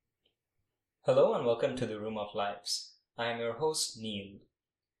Hello and welcome to the Room of Lives. I am your host, Neil.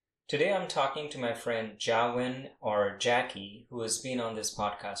 Today I'm talking to my friend Jiawen or Jackie, who has been on this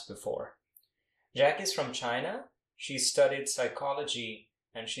podcast before. Jackie's from China. She studied psychology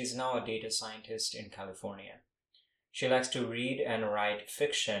and she's now a data scientist in California. She likes to read and write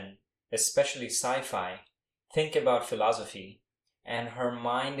fiction, especially sci-fi, think about philosophy, and her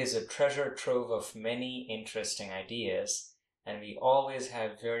mind is a treasure trove of many interesting ideas. And we always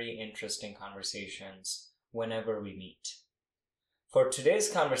have very interesting conversations whenever we meet. For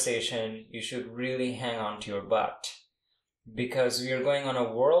today's conversation, you should really hang on to your butt because we are going on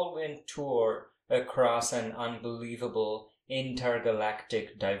a whirlwind tour across an unbelievable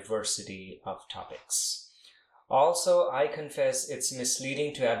intergalactic diversity of topics. Also, I confess it's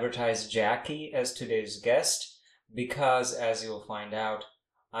misleading to advertise Jackie as today's guest because, as you'll find out,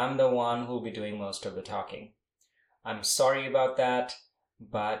 I'm the one who'll be doing most of the talking. I'm sorry about that,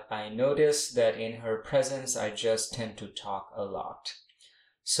 but I notice that in her presence, I just tend to talk a lot.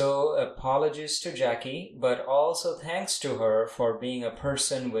 So apologies to Jackie, but also thanks to her for being a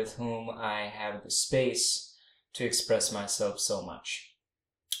person with whom I have the space to express myself so much.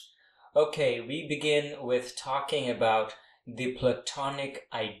 Okay, we begin with talking about the Platonic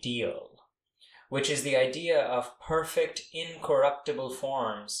ideal, which is the idea of perfect, incorruptible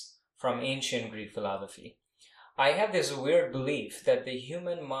forms from ancient Greek philosophy. I have this weird belief that the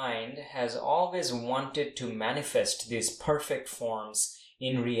human mind has always wanted to manifest these perfect forms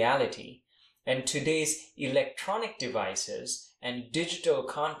in reality, and today's electronic devices and digital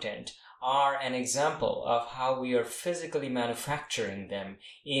content are an example of how we are physically manufacturing them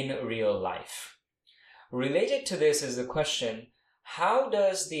in real life. Related to this is the question, how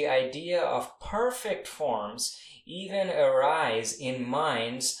does the idea of perfect forms even arise in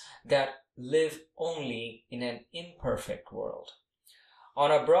minds that live only in an imperfect world?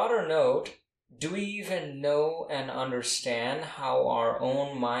 On a broader note, do we even know and understand how our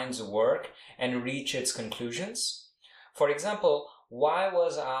own minds work and reach its conclusions? For example, why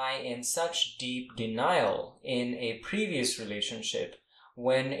was I in such deep denial in a previous relationship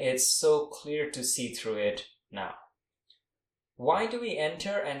when it's so clear to see through it now? Why do we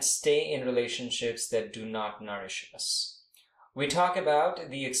enter and stay in relationships that do not nourish us? We talk about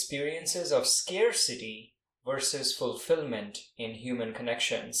the experiences of scarcity versus fulfillment in human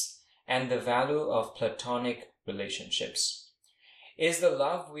connections and the value of Platonic relationships. Is the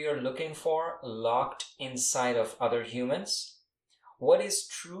love we are looking for locked inside of other humans? What is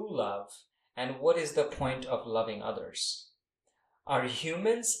true love and what is the point of loving others? Are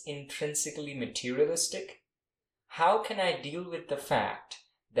humans intrinsically materialistic? How can I deal with the fact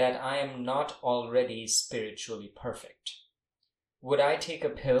that I am not already spiritually perfect? Would I take a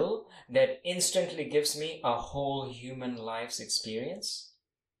pill that instantly gives me a whole human life's experience?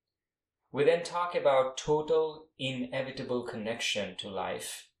 We then talk about total, inevitable connection to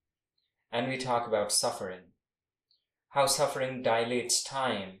life. And we talk about suffering, how suffering dilates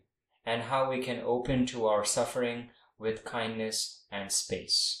time, and how we can open to our suffering with kindness and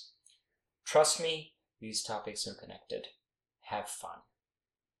space. Trust me, these topics are connected. Have fun.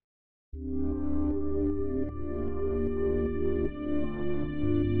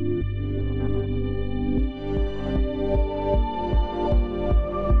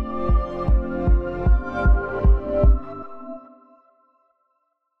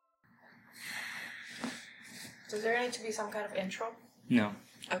 Does there need to be some kind of intro? No.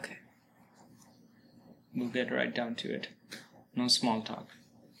 Okay. We'll get right down to it. No small talk.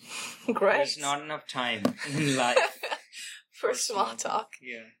 Great. There's not enough time in life for small talk.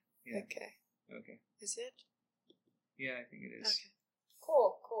 Yeah. Okay. Is it? Yeah, I think it is. Okay.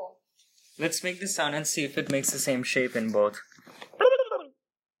 Cool. Let's make this sound and see if it makes the same shape in both.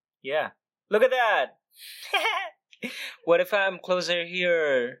 Yeah. Look at that! What if I'm closer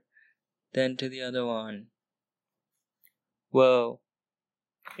here than to the other one? Whoa.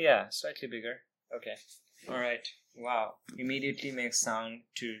 Yeah, slightly bigger. Okay. Alright. Wow. Immediately makes sound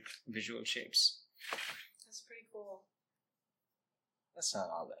to visual shapes. That's pretty cool. That's not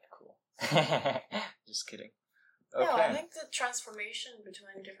all that cool. Just kidding. Okay. Yeah, I think the transformation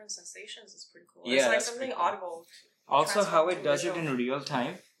between different sensations is pretty cool. Yeah, it's like that's something pretty cool. audible. Also, how it Transform does to it in visual. real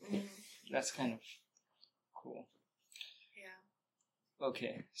time. Mhm. That's kind of cool. Yeah.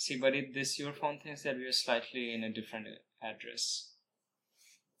 Okay. See, but this your phone thinks that we are slightly in a different address.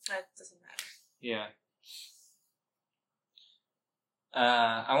 That doesn't matter. Yeah.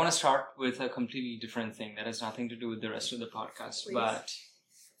 I want to start with a completely different thing that has nothing to do with the rest of the podcast, Please. but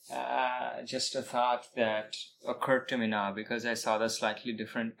just a thought that occurred to me now because I saw the slightly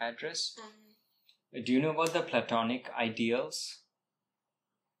different address. Mm-hmm. Do you know about the Platonic ideals?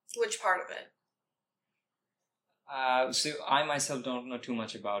 Which part of it? So I myself don't know too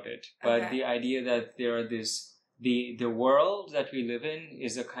much about it, but Okay. the idea that there are the world that we live in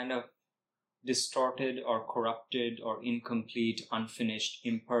is a kind of distorted or corrupted or incomplete, unfinished,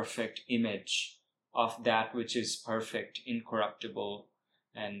 imperfect image of that which is perfect, incorruptible,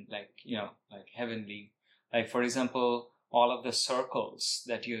 and like heavenly. Like, for example, all of the circles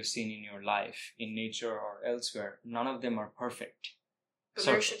that you have seen in your life, in nature or elsewhere, none of them are perfect. But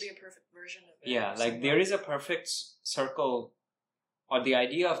Circles. there should be a perfect version of it. Yeah, like there is a perfect circle, or the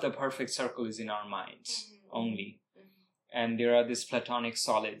idea of the perfect circle is in our minds only. And there are these Platonic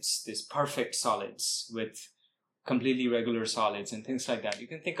solids, these perfect solids with completely regular solids and things like that. You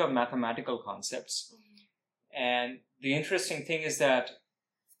can think of mathematical concepts. And the interesting thing is that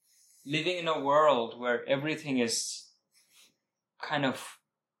living in a world where everything is kind of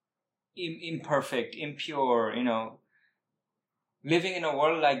imperfect, impure, living in a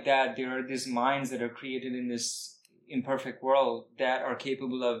world like that, there are these minds that are created in this imperfect world that are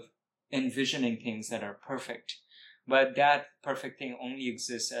capable of envisioning things that are perfect. But that perfect thing only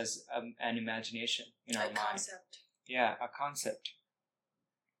exists as an imagination in our mind. A concept. Yeah, a concept.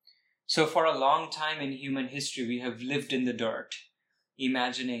 So for a long time in human history, we have lived in the dirt,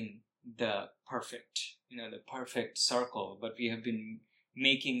 imagining the perfect circle, but we have been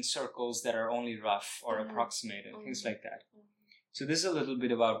making circles that are only rough or approximate and things like that. So this is a little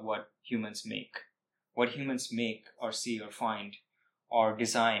bit about what humans make or see or find or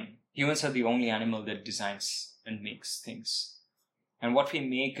design. Humans are the only animal that designs and makes things. And what we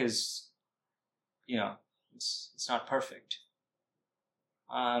make is, it's not perfect.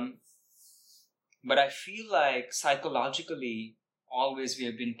 But I feel like psychologically, always we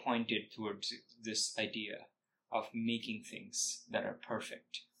have been pointed towards this idea of making things that are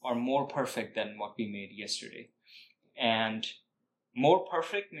perfect or more perfect than what we made yesterday. And more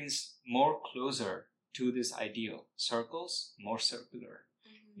perfect means more closer to this ideal. Circles, more circular,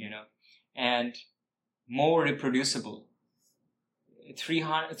 and more reproducible.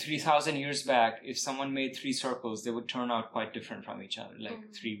 3,000 years back, if someone made 3 circles, they would turn out quite different from each other,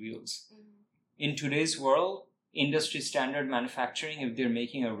 like 3 wheels. In today's world, industry standard manufacturing, if they're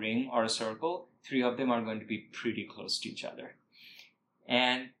making a ring or a circle, 3 of them are going to be pretty close to each other.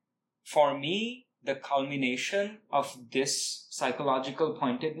 And for me, the culmination of this psychological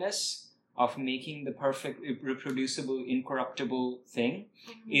pointedness of making the perfect, reproducible, incorruptible thing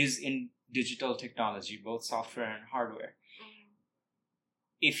is in digital technology, both software and hardware.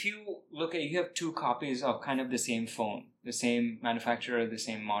 If you look at, you have 2 copies of kind of the same phone, the same manufacturer, the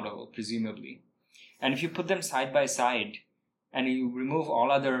same model, presumably. And if you put them side by side and you remove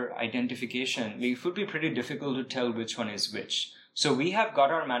all other identification, it would be pretty difficult to tell which one is which. So we have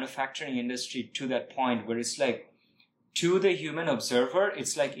got our manufacturing industry to that point where it's like, to the human observer,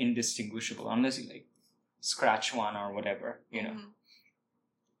 it's like indistinguishable, unless you like scratch one or whatever,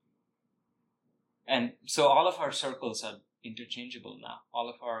 And so all of our circles are interchangeable now. All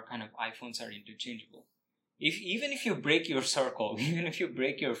of our kind of iPhones are interchangeable. Even if you break your circle, even if you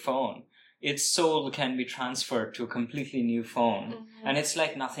break your phone, its soul can be transferred to a completely new phone, and it's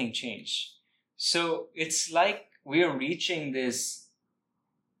like nothing changed. So it's like we are reaching this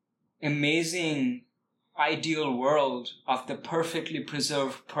amazing ideal world of the perfectly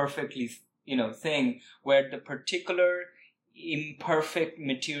preserved, perfectly, thing where the particular imperfect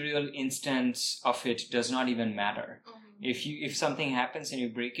material instance of it does not even matter. If something happens and you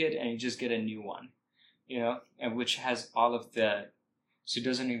break it and you just get a new one, and which has all of so it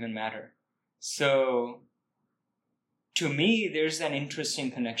doesn't even matter. So to me, there's an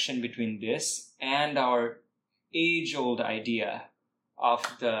interesting connection between this and our age-old idea of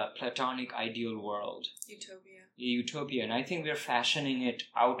the Platonic ideal world. Utopia. And I think we're fashioning it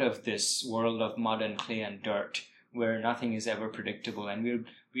out of this world of mud and clay and dirt, where nothing is ever predictable. And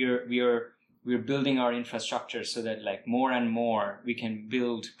we're building our infrastructure so that like more and more we can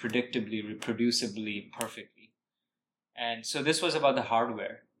build predictably, reproducibly, perfectly. And so this was about the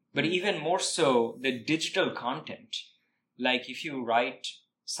hardware. But even more so, the digital content. Like if you write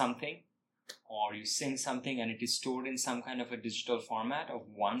something or you sing something and it is stored in some kind of a digital format of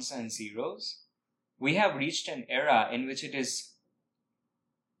ones and zeros, we have reached an era in which it is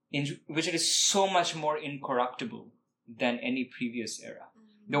so much more incorruptible than any previous era.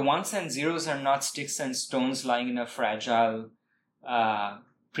 The ones and zeros are not sticks and stones lying in a fragile,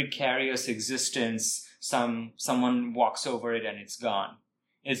 precarious existence. Someone walks over it and it's gone.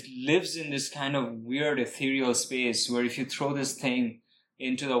 It lives in this kind of weird ethereal space where if you throw this thing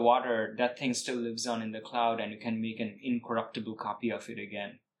into the water, that thing still lives on in the cloud and you can make an incorruptible copy of it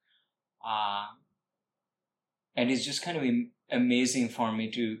again. And it's just kind of amazing for me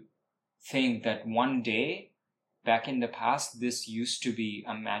to think that one day, back in the past, this used to be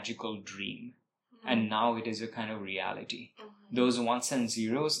a magical dream. Mm-hmm. And now it is a kind of reality. Mm-hmm. Those ones and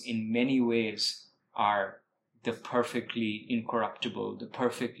zeros, in many ways, are the perfectly incorruptible, the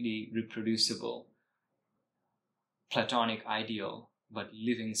perfectly reproducible Platonic ideal, but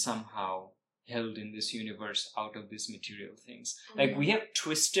living somehow held in this universe out of these material things. Mm-hmm. Like, we have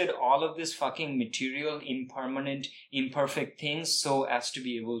twisted all of this fucking material, impermanent, imperfect things so as to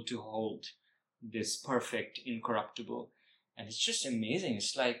be able to hold this perfect, incorruptible. And it's just amazing.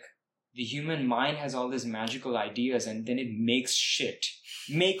 It's like the human mind has all these magical ideas, and then it makes it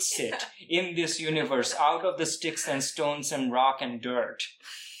in this universe out of the sticks and stones and rock and dirt.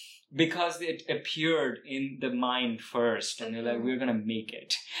 Because it appeared in the mind first, and they're like, we're going to make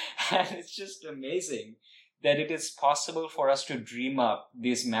it. And it's just amazing that it is possible for us to dream up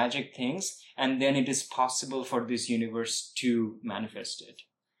these magic things, and then it is possible for this universe to manifest it.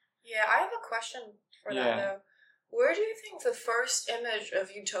 Yeah, I have a question for that, though. Where do you think the first image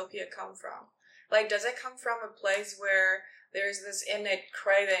of utopia come from? Like, does it come from a place where there's this innate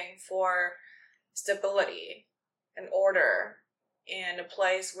craving for stability and order, in a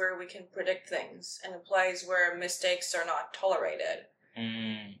place where we can predict things, in a place where mistakes are not tolerated?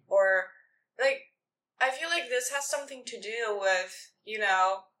 Or, like, I feel like this has something to do with,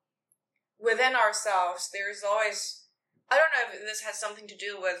 within ourselves, there's always, I don't know if this has something to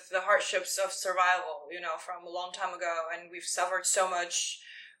do with the hardships of survival, from a long time ago, and we've suffered so much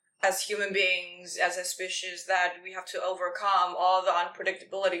as human beings, as a species, that we have to overcome all the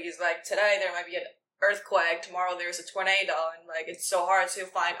unpredictabilities. Like, today there might be an earthquake, tomorrow there's a tornado, and like it's so hard to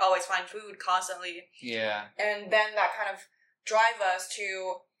always find food constantly. Yeah. And then that kind of drive us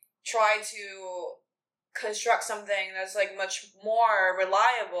to try to construct something that's like much more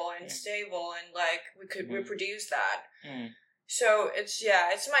reliable and stable, and like we could reproduce that. So it's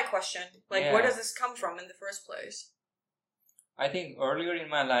my question. Like, where does this come from in the first place? I think earlier in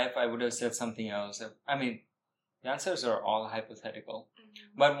my life I would have said something else. I mean, the answers are all hypothetical.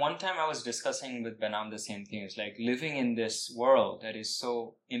 But one time I was discussing with Benam the same thing. It's like, living in this world that is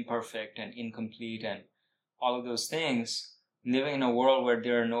so imperfect and incomplete and all of those things, living in a world where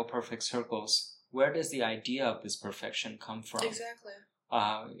there are no perfect circles, where does the idea of this perfection come from? Exactly.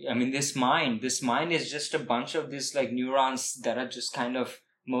 I mean, this mind is just a bunch of these like neurons that are just kind of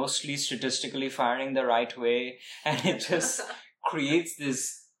mostly statistically firing the right way, and it just creates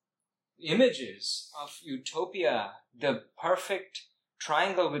these images of utopia, the perfect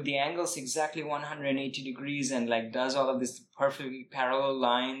triangle with the angles exactly 180 degrees, and like does all of these perfectly parallel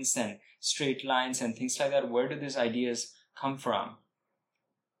lines and straight lines and things like that. Where do these ideas come from?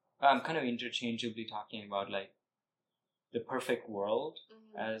 I'm kind of interchangeably talking about like the perfect world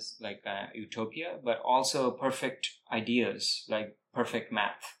as like utopia, but also perfect ideas like perfect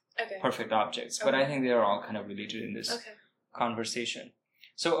math, perfect objects. But I think they are all kind of related in this conversation.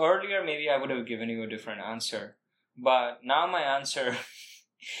 So earlier, maybe I would have given you a different answer. But now my answer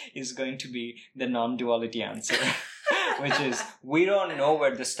is going to be the non-duality answer, which is, we don't know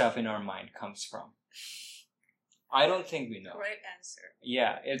where the stuff in our mind comes from. I don't think we know. Right answer.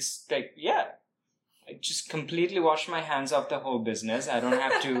 Yeah, it's like, I just completely wash my hands off the whole business. I don't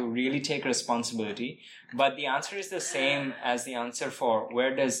have to really take responsibility. But the answer is the same as the answer for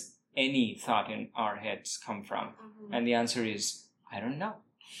where does any thought in our heads come from? And the answer is, I don't know.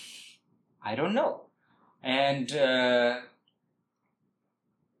 I don't know. And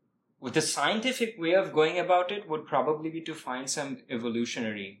with the scientific way of going about it would probably be to find some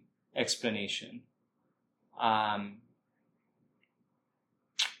evolutionary explanation. That's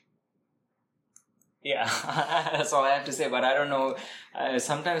all I have to say. But I don't know.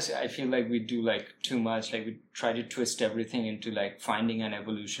 Sometimes I feel like we do like too much. Like we try to twist everything into like finding an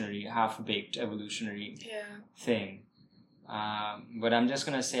evolutionary, half-baked evolutionary thing. But I'm just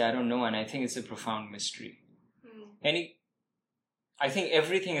going to say I don't know, and I think it's a profound mystery. I think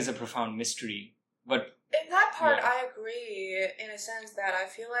everything is a profound mystery, but... In that part, I agree, in a sense that I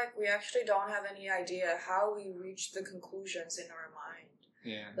feel like we actually don't have any idea how we reach the conclusions in our mind.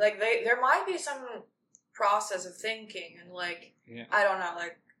 Yeah. Like, there might be some process of thinking and, like, I don't know,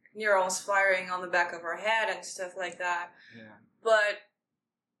 like, neurons firing on the back of our head and stuff like that. Yeah. But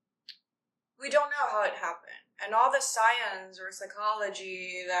we don't know how it happened. And all the science or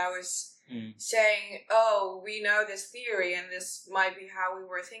psychology that was saying, oh, we know this theory and this might be how we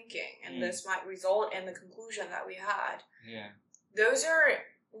were thinking and this might result in the conclusion that we had. Yeah. Those are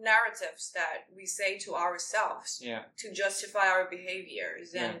narratives that we say to ourselves to justify our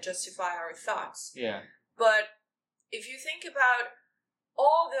behaviors and justify our thoughts. Yeah. But if you think about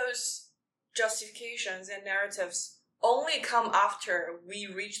all those justifications and narratives only come after we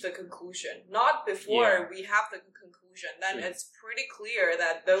reach the conclusion, not before we have the conclusion. Then it's pretty clear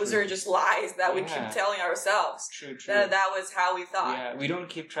that those are just lies that we keep telling ourselves. True. That was how we thought. Yeah, we don't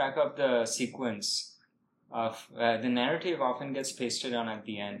keep track of the sequence of the narrative often gets pasted on at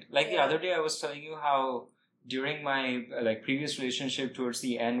the end. Like the other day I was telling you how during my like previous relationship towards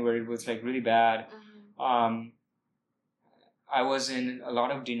the end where it was like really bad, I was in a lot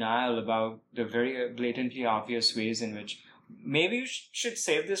of denial about the very blatantly obvious ways in which maybe you should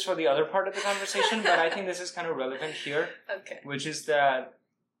save this for the other part of the conversation, but I think this is kind of relevant here. Okay. Which is that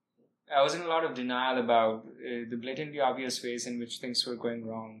I was in a lot of denial about the blatantly obvious ways in which things were going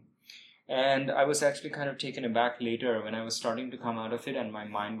wrong. And I was actually kind of taken aback later when I was starting to come out of it and my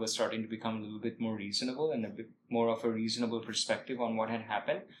mind was starting to become a little bit more reasonable and a bit more of a reasonable perspective on what had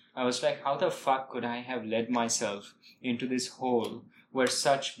happened. I was like, how the fuck could I have led myself into this hole where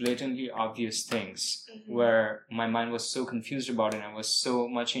such blatantly obvious things, where my mind was so confused about it and I was so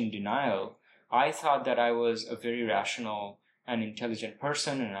much in denial. I thought that I was a very rational and intelligent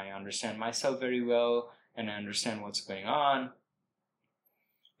person and I understand myself very well and I understand what's going on.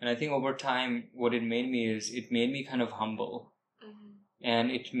 And I think over time, what it made me is it made me kind of humble.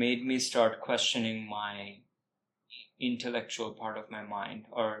 And it made me start questioning my intellectual part of my mind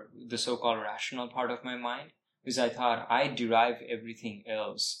or the so-called rational part of my mind. Because I thought I derive everything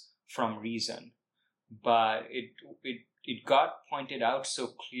else from reason. But it got pointed out so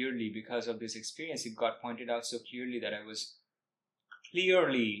clearly because of this experience. It got pointed out so clearly that I was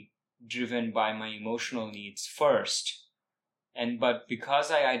clearly driven by my emotional needs first. But because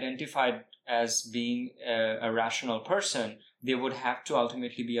I identified as being a rational person, there would have to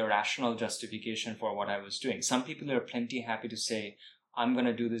ultimately be a rational justification for what I was doing. Some people are plenty happy to say, I'm going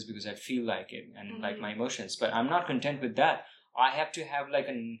to do this because I feel like it and like my emotions. But I'm not content with that. I have to have like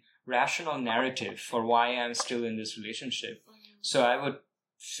a rational narrative for why I'm still in this relationship. So I would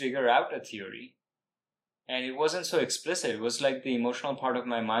figure out a theory. And it wasn't so explicit. It was like the emotional part of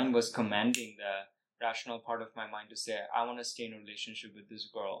my mind was commanding the rational part of my mind to say, I want to stay in a relationship with this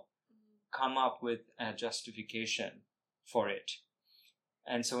girl. Come up with a justification for it.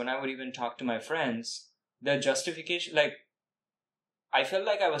 And so when I would even talk to my friends, the justification, like, I felt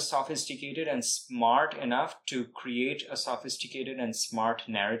like I was sophisticated and smart enough to create a sophisticated and smart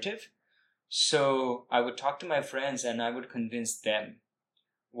narrative. So I would talk to my friends and I would convince them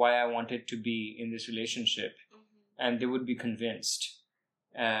why I wanted to be in this relationship. And they would be convinced.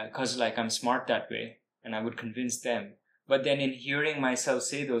 Because like I'm smart that way, and I would convince them. But then in hearing myself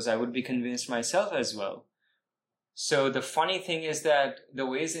say those, I would be convinced myself as well. So the funny thing is that the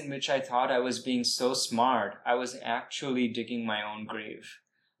ways in which I thought I was being so smart, I was actually digging my own grave.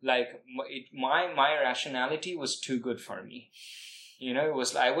 Like my rationality was too good for me. You know,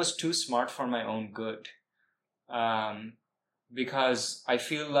 I was too smart for my own good. Because I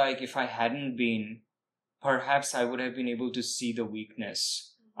feel like if I hadn't been, perhaps I would have been able to see the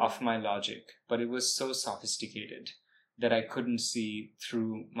weakness of my logic, but it was so sophisticated that I couldn't see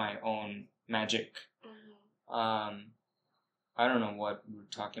through my own magic. I don't know what we're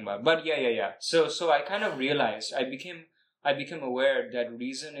talking about, but yeah. So I kind of realized, I became aware that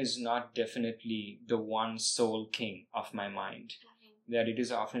reason is not definitely the one sole king of my mind, that it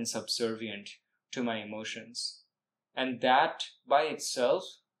is often subservient to my emotions. And that by itself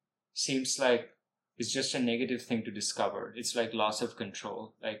seems like it's just a negative thing to discover. It's like loss of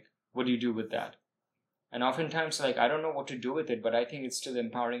control. Like, what do you do with that? And oftentimes, like, I don't know what to do with it, but I think it's still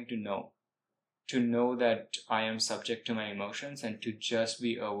empowering to know. To know that I am subject to my emotions and to just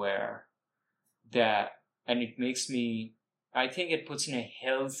be aware that, and it makes me, I think it puts in a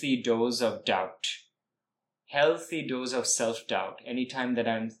healthy dose of doubt. Healthy dose of self-doubt. Anytime that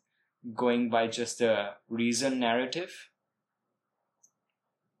I'm going by just the reason narrative,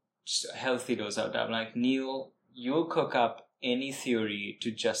 just a healthy dose of doubt. Like, Neil, you'll cook up any theory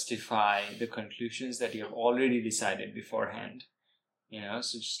to justify the conclusions that you have already decided beforehand. You know,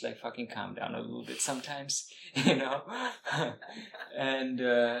 so just like fucking calm down a little bit sometimes, you know. And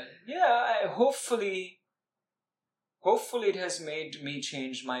hopefully it has made me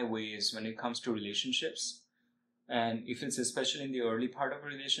change my ways when it comes to relationships. And if it's especially in the early part of a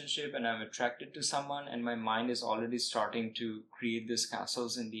relationship and I'm attracted to someone and my mind is already starting to create these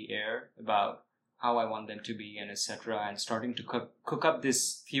castles in the air about how I want them to be and etc. and starting to cook up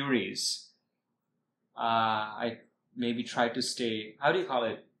these theories, I maybe try to stay, how do you call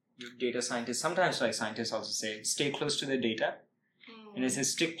it? Data scientists, sometimes like scientists also say, stay close to the data. And it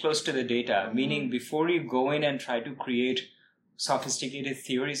says stick close to the data, meaning before you go in and try to create sophisticated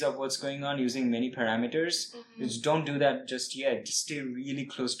theories of what's going on using many parameters, just don't do that just yet. Just stay really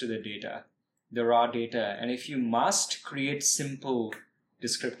close to the data. the raw data. And if you must, create simple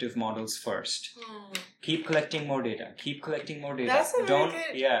descriptive models first. Keep collecting more data. Keep collecting more data. That's a very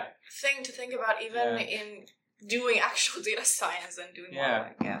good thing to think about, even in doing actual data science and doing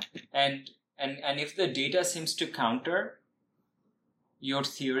modeling. Yeah. And if the data seems to counter your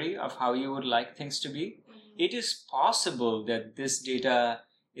theory of how you would like things to be, it is possible that this data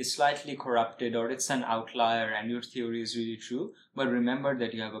is slightly corrupted or it's an outlier and your theory is really true. But remember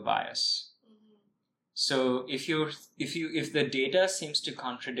that you have a bias. So if the data seems to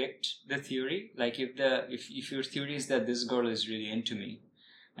contradict the theory, like if your theory is that this girl is really into me,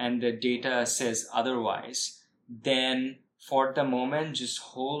 and the data says otherwise, then for the moment just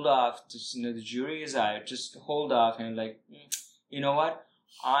hold off. Just, the jury is out. Just hold off and you know what?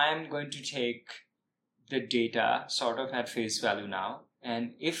 I'm going to take the data sort of at face value now,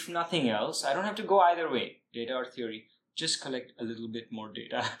 and if nothing else, I don't have to go either way, data or theory. Just collect a little bit more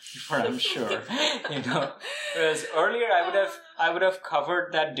data before I'm sure, Whereas earlier I would have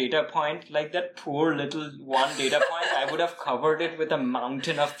covered that data point, like that poor little one data point. I would have covered it with a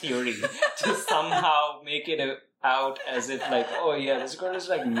mountain of theory to somehow make it out as if oh yeah, this girl is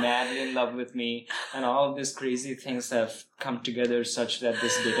madly in love with me, and all of these crazy things have come together such that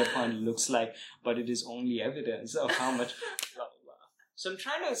this data point looks like, but it is only evidence of how much. So I'm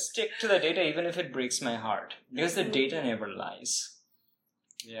trying to stick to the data even if it breaks my heart, because the data never lies.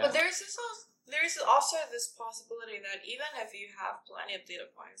 Yeah. But there's also this possibility that even if you have plenty of data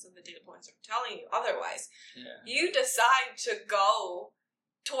points and the data points are telling you otherwise, you decide to go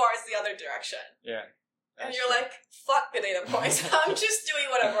towards the other direction. Yeah. And you're fuck the data points. I'm just doing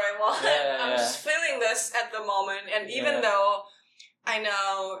whatever I want. I'm just feeling this at the moment. And even though I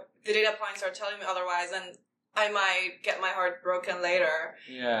know the data points are telling me otherwise, and I might get my heart broken later.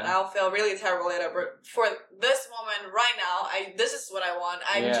 Yeah. And I'll feel really terrible later. But for this moment, right now, this is what I want.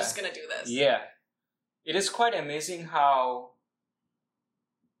 I'm just going to do this. Yeah. It is quite amazing how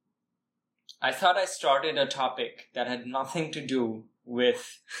I thought I started a topic that had nothing to do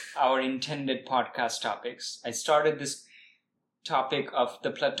with our intended podcast topics. I started this topic of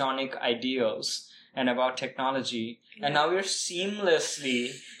the Platonic ideals and about technology, and now we're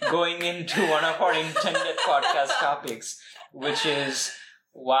seamlessly going into one of our intended podcast topics, which is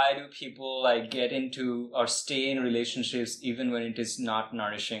why do people get into or stay in relationships even when it is not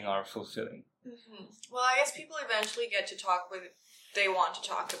nourishing or fulfilling? Well, I guess people eventually get to talk what they want to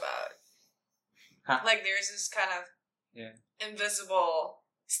talk about. There's this kind of invisible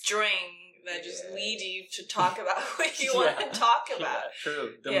string that just lead you to talk about what you want to talk about. Yeah,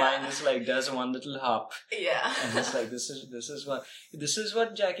 true. The mind is does one little hop. Yeah. And it's this is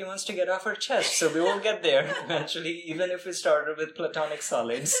what Jackie wants to get off her chest. So we will get there eventually, even if we started with platonic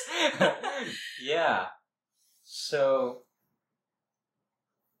solids. Yeah. So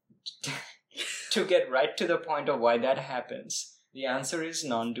to get right to the point of why that happens, the answer is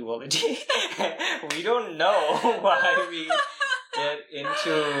non-duality. We don't know why we get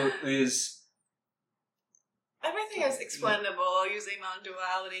into this. Everything is explainable using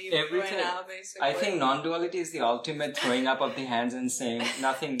non-duality right now, basically. I think non-duality is the ultimate throwing up of the hands and saying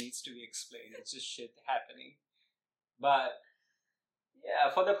nothing needs to be explained. It's just shit happening. But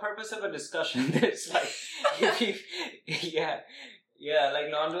for the purpose of a discussion, it's non-duality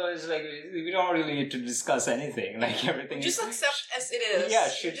is we don't really need to discuss anything. Everything. Just accept as it is. Yeah,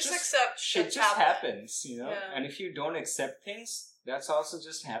 just accept shit just happens, Yeah. And if you don't accept things, that's also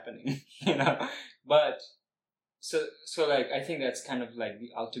just happening, But so I think that's kind of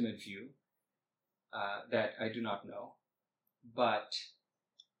the ultimate view that I do not know. But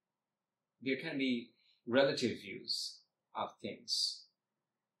there can be relative views of things.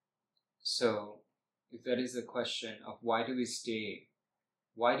 So if that is the question of why do we stay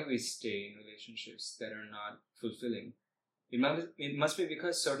in relationships that are not fulfilling, it must be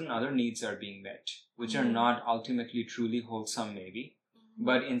because certain other needs are being met, which are not ultimately truly wholesome maybe,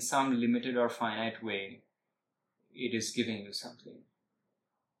 but in some limited or finite way, it is giving you something.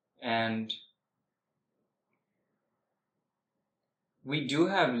 And we do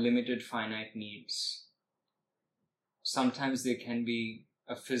have limited finite needs. Sometimes they can be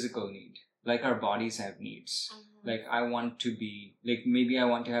a physical need, like our bodies have needs. I want to be, maybe I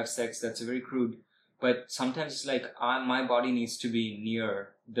want to have sex, that's very crude, but sometimes it's my body needs to be near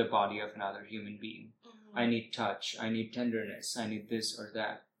the body of another human being. I need touch, I need tenderness, I need this or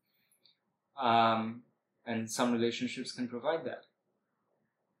that. And some relationships can provide that.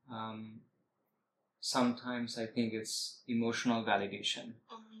 Sometimes I think it's emotional validation.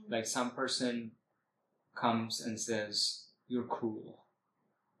 Some person comes and says, you're cool,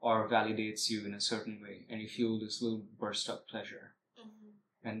 or validates you in a certain way, and you feel this little burst of pleasure.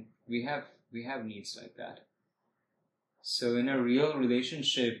 And we have We have needs like that. So in a real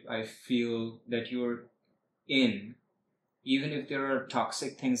relationship, I feel that you're in, even if there are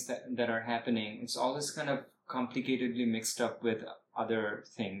toxic things that are happening, it's always kind of complicatedly mixed up with other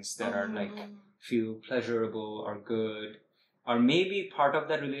things that are like feel pleasurable or good. Or maybe part of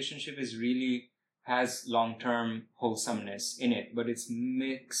that relationship is really has long-term wholesomeness in it, but it's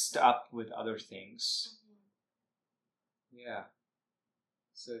mixed up with other things. Yeah.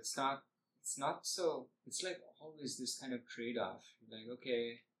 So it's not so, it's like always this kind of trade-off. Like,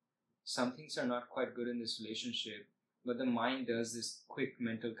 okay, some things are not quite good in this relationship, but the mind does this quick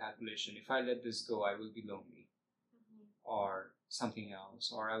mental calculation. If I let this go, I will be lonely. Or something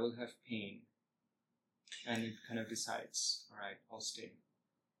else, or I will have pain. And it kind of decides, all right, I'll stay.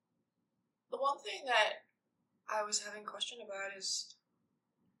 The one thing that I was having a question about is,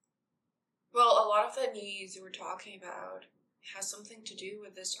 well, a lot of the needs we're talking about has something to do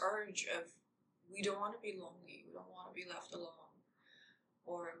with this urge of we don't want to be lonely, we don't want to be left alone,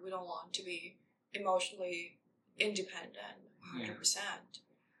 or we don't want to be emotionally independent 100%.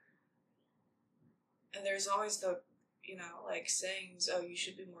 And there's always the, like sayings, oh, you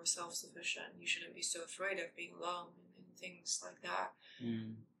should be more self-sufficient, you shouldn't be so afraid of being alone, and things like that.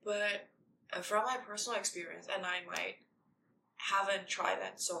 But from my personal experience, and I haven't tried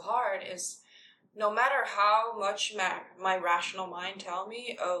that so hard, is no matter how much my rational mind tell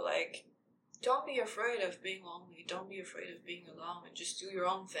me, oh, like, don't be afraid of being lonely, don't be afraid of being alone, and just do your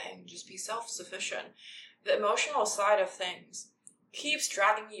own thing, just be self-sufficient, the emotional side of things keeps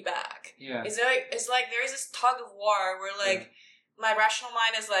dragging me back. Yeah. It's like there is this tug of war where like my rational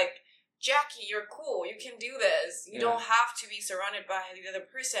mind is like, Jackie, you're cool, you can do this. You don't have to be surrounded by the other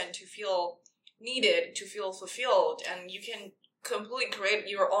person to feel needed, to feel fulfilled, and you can completely create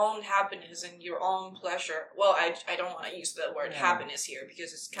your own happiness and your own pleasure. Well, I don't want to use the word happiness here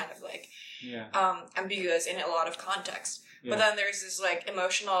because it's kind of like ambiguous in a lot of context. But then there's this like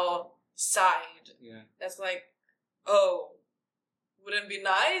emotional side that's like, oh, wouldn't it be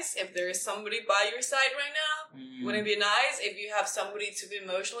nice if there is somebody by your side right now? Wouldn't it be nice if you have somebody to be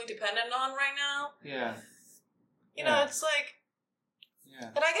emotionally dependent on right now? You know, it's like,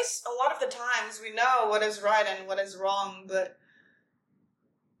 and I guess a lot of the times we know what is right and what is wrong, but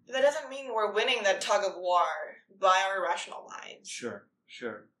that doesn't mean we're winning that tug of war by our rational minds. Sure.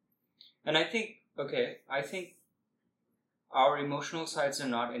 And I think our emotional sides are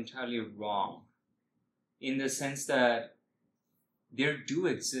not entirely wrong, in the sense that there do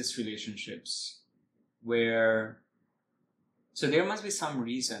exist relationships where, so there must be some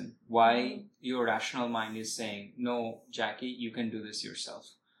reason why your rational mind is saying, no, Jackie, you can do this yourself.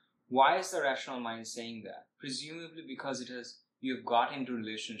 Why is the rational mind saying that? Presumably because you've got into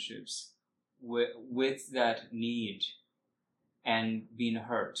relationships with that need and been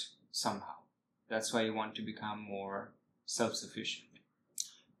hurt somehow. That's why you want to become more self-sufficient.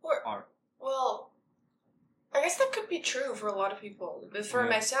 Well, I guess that could be true for a lot of people. But for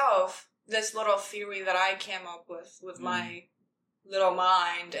myself, this little theory that I came up with my little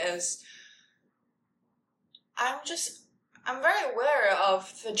mind is I'm very aware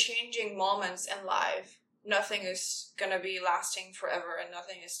of the changing moments in life. Nothing is going to be lasting forever and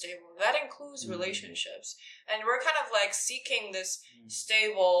nothing is stable. That includes relationships. And we're kind of like seeking this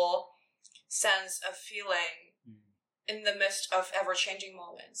stable sense of feeling in the midst of ever-changing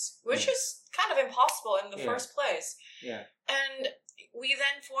moments, which is kind of impossible in the first place. And we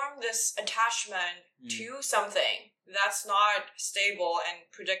then form this attachment to something that's not stable and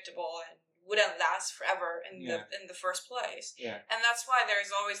predictable and wouldn't last forever in the first place. And that's why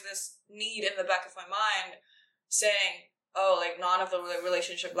there's always this need in the back of my mind saying, oh, like, none of the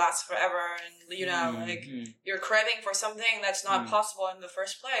relationship lasts forever, and, you know, you're craving for something that's not possible in the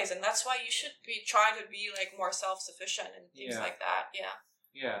first place, and that's why you should try to be, like, more self-sufficient and things like that,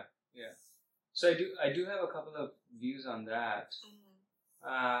 So I do have a couple of views on that.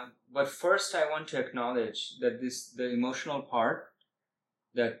 But first I want to acknowledge that the emotional part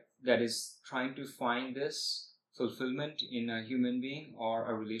that is trying to find this fulfillment in a human being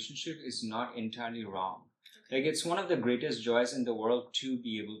or a relationship is not entirely wrong. Like, it's one of the greatest joys in the world to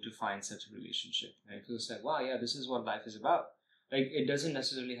be able to find such a relationship. And it feels like, wow, yeah, this is what life is about. Like, it doesn't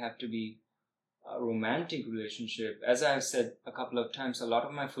necessarily have to be a romantic relationship. As I've said a couple of times, a lot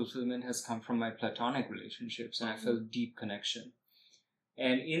of my fulfillment has come from my Platonic relationships, and I felt deep connection.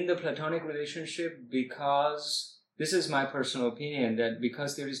 And in the Platonic relationship, because, this is my personal opinion, that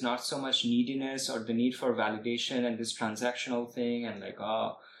because there is not so much neediness or the need for validation and this transactional thing, and like,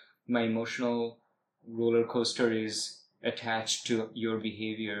 my emotional roller coaster is attached to your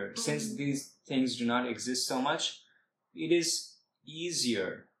behavior. Since these things do not exist so much, it is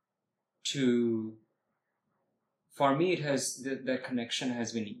easier for me, it has, that connection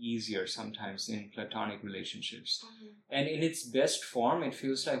has been easier sometimes in platonic relationships. And in its best form, it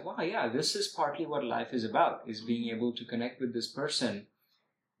feels like, wow, yeah, this is partly what life is about, is being able to connect with this person.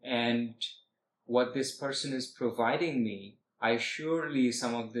 And what this person is providing me,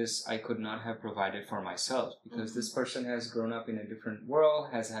 some of this I could not have provided for myself, because this person has grown up in a different world,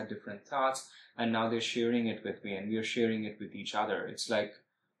 has had different thoughts, and now they're sharing it with me, and we're sharing it with each other. It's like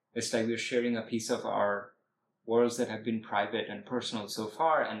we're sharing a piece of our worlds that have been private and personal so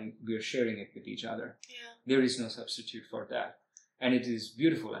far, and we're sharing it with each other. Yeah. There is no substitute for that. And it is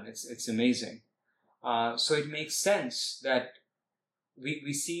beautiful, and it's amazing. So it makes sense that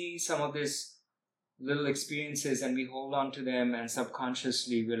we see some of these little experiences and we hold on to them, and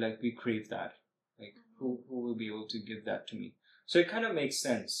subconsciously we crave that. Like, who will be able to give that to me? So it kind of makes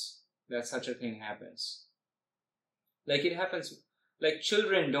sense that such a thing happens. Like, it happens, like,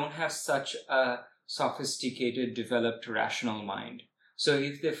 children don't have such a sophisticated, developed, rational mind. So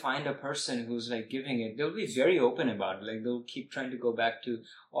if they find a person who's like giving it, they'll be very open about it. Like, they'll keep trying to go to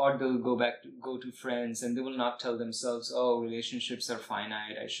friends, and they will not tell themselves, oh, relationships are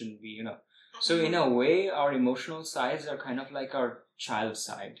finite, I shouldn't be, So in a way, our emotional sides are kind of like our child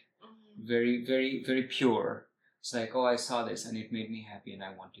side. Very, very, very pure. It's like, oh, I saw this and it made me happy and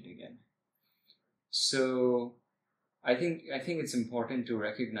I want it again. So I think it's important to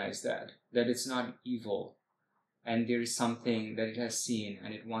recognize that it's not evil, and there is something that it has seen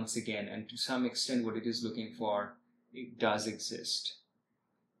and it wants again, and to some extent what it is looking for, it does exist.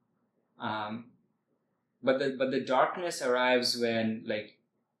 But the darkness arrives when, like,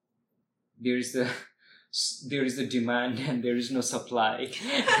 there is the demand and there is no supply.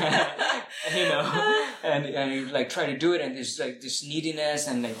 And you like try to do it, and there's like this neediness,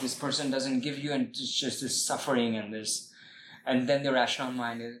 and like this person doesn't give you, and it's just this suffering, and then the rational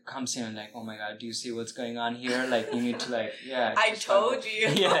mind comes in and like, oh my God, do you see what's going on here? Like, you need to like, yeah. I told you.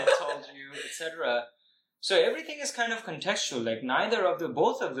 Yeah, I told you, etc. So everything is kind of contextual. Like,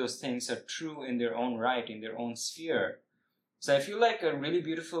 both of those things are true in their own right, in their own sphere. So I feel like a really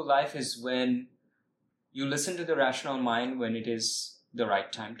beautiful life is when you listen to the rational mind when it is the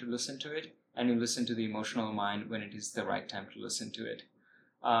right time to listen to it, and you listen to the emotional mind when it is the right time to listen to it.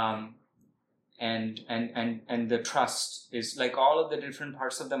 And the trust is like all of the different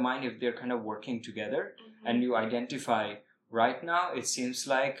parts of the mind, if they're kind of working together, and you identify, right now it seems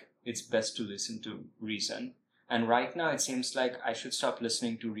like it's best to listen to reason, and right now it seems like I should stop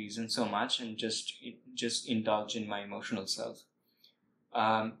listening to reason so much and just indulge in my emotional self.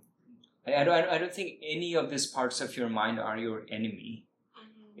 I don't think any of these parts of your mind are your enemy.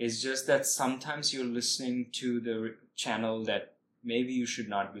 It's just that sometimes you're listening to the channel that maybe you should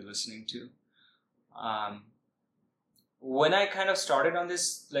not be listening to. When I kind of started on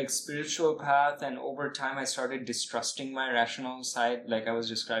this like spiritual path, and over time I started distrusting my rational side, like I was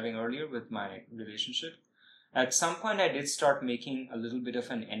describing earlier with my relationship, at some point I did start making a little bit of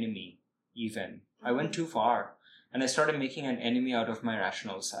an enemy even. I went too far, and I started making an enemy out of my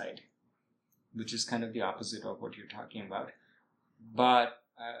rational side, which is kind of the opposite of what you're talking about. But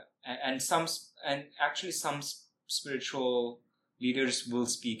some spiritual leaders will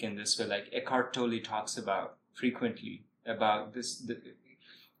speak in this way. Like Eckhart Tolle talks about frequently about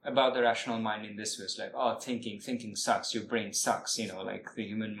about the rational mind in this way. It's like, oh, thinking sucks. Your brain sucks. Like the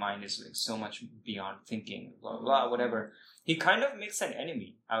human mind is like so much beyond thinking. Blah blah whatever. He kind of makes an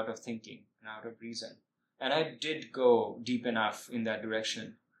enemy out of thinking and out of reason. And I did go deep enough in that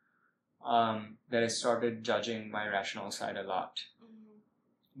direction that I started judging my rational side a lot.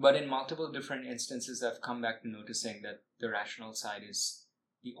 But in multiple different instances, I've come back to noticing that the rational side is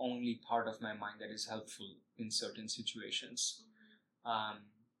the only part of my mind that is helpful in certain situations.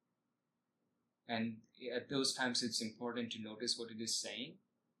 And at those times, it's important to notice what it is saying,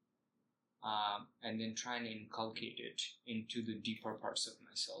 and then try and inculcate it into the deeper parts of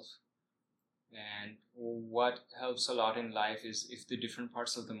myself. And what helps a lot in life is if the different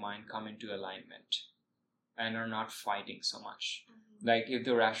parts of the mind come into alignment and are not fighting so much. Like if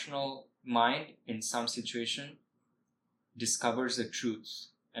the rational mind in some situation discovers the truth,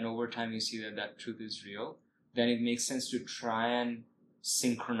 and over time you see that truth is real, then it makes sense to try and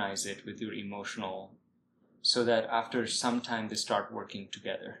synchronize it with your emotional, so that after some time they start working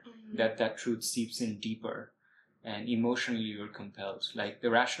together, that truth seeps in deeper, and emotionally you're compelled. Like the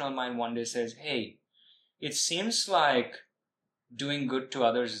rational mind one day says, hey, it seems like doing good to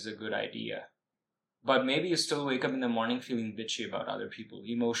others is a good idea, but maybe you still wake up in the morning feeling bitchy about other people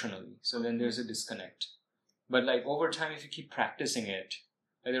emotionally. So then there's a disconnect. But like over time, if you keep practicing it,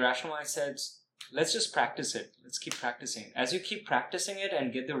 like the rational mind says, let's just practice it. Let's keep practicing. As you keep practicing it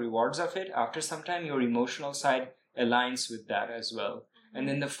and get the rewards of it, after some time, your emotional side aligns with that as well. Mm-hmm. And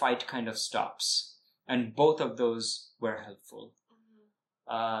then the fight kind of stops. And both of those were helpful.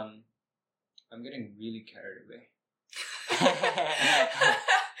 Mm-hmm. I'm getting really carried away.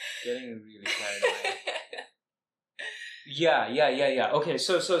 Getting really carried away. Yeah. Okay,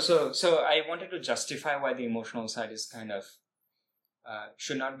 so I wanted to justify why the emotional side is kind of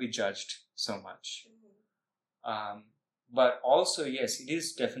should not be judged so much. Mm-hmm. But also, yes, it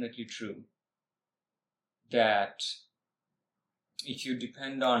is definitely true that if you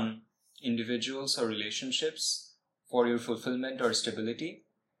depend on individuals or relationships for your fulfillment or stability,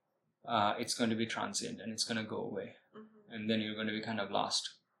 it's going to be transient and it's going to go away. Mm-hmm. And then you're going to be kind of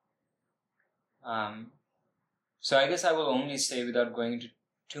lost. So I guess I will only say, without going into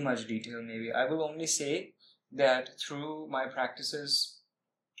too much detail maybe, I will only say that through my practices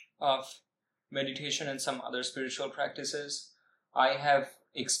of meditation and some other spiritual practices, I have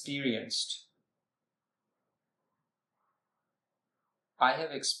experienced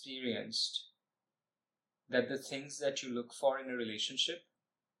that the things that you look for in a relationship,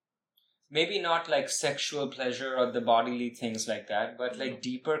 maybe not like sexual pleasure or the bodily things like that, but like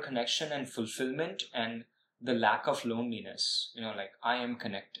deeper connection and fulfillment and the lack of loneliness. Like I am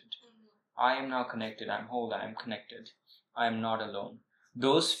connected. Mm-hmm. I am now connected. I'm whole. I am connected. I am not alone.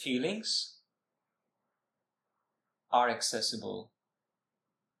 Those feelings are accessible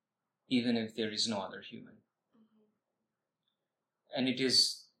even if there is no other human. Mm-hmm. And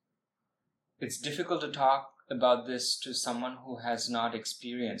it's difficult to talk about this to someone who has not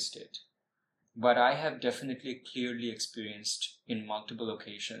experienced it. But I have definitely clearly experienced in multiple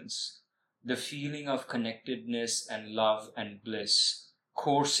occasions the feeling of connectedness and love and bliss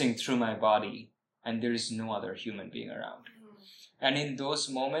coursing through my body, and there is no other human being around. Mm. And in those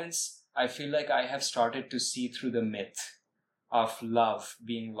moments, I feel like I have started to see through the myth of love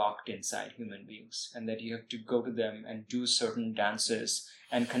being locked inside human beings, and that you have to go to them and do certain dances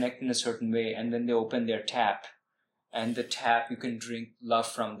and connect in a certain way, and then they open their tap, and the tap, you can drink love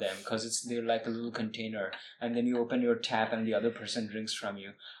from them because they're like a little container, and then you open your tap and the other person drinks from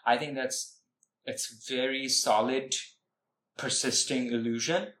you. I think it's very solid, persisting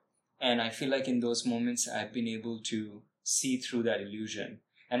illusion, and I feel like in those moments I've been able to see through that illusion,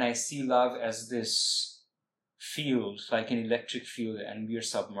 and I see love as this field, like an electric field, and we're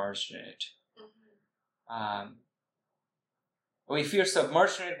submerged in it. Mm-hmm. Well, if you're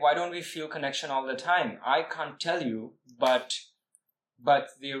submerged in it, why don't we feel connection all the time? I can't tell you, but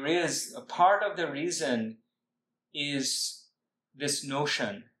there is a part of the reason is this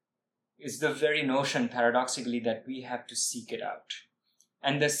notion, is the very notion, paradoxically, that we have to seek it out.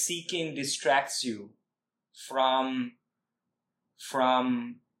 And the seeking distracts you from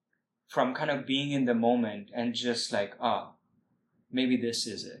kind of being in the moment and just like, maybe this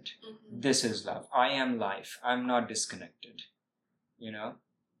is it. Mm-hmm. This is love. I am life. I'm not disconnected.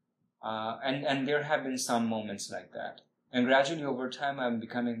 And there have been some moments like that. And gradually over time, I'm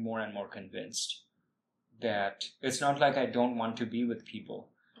becoming more and more convinced that it's not like I don't want to be with people,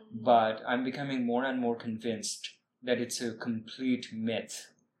 mm-hmm. but I'm becoming more and more convinced that it's a complete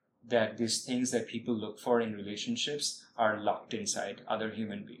myth that these things that people look for in relationships are locked inside other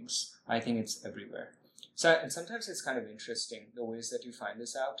human beings. I think it's everywhere. And sometimes it's kind of interesting, the ways that you find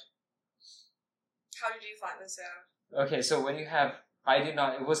this out. How did you find this out? Okay, so when you have...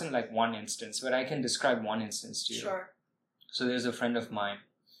 it wasn't like one instance, but I can describe one instance to you. Sure. So there's a friend of mine.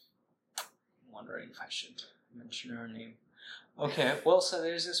 I'm wondering if I should mention her name. Okay, well, so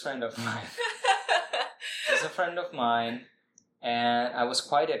there's this friend of mine. There's a friend of mine, and I was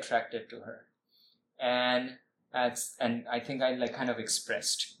quite attracted to her. And I think I like kind of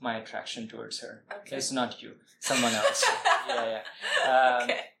expressed my attraction towards her. Okay. It's not you, someone else. Yeah.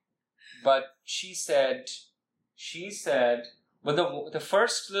 Okay. But she said, but the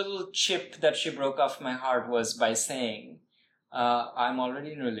first little chip that she broke off my heart was by saying, I'm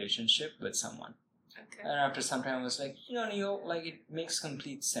already in a relationship with someone. Okay. And after some time I was like, Neil, like it makes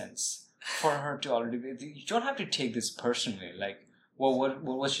complete sense for her to already be, you don't have to take this personally. Like, well, what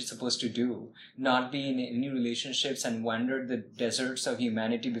was she supposed to do? Not be in any relationships and wander the deserts of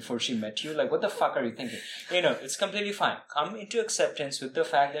humanity before she met you? Like, what the fuck are you thinking? It's completely fine. Come into acceptance with the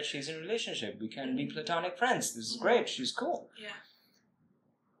fact that she's in a relationship. We can be platonic friends. This is great. She's cool. Yeah.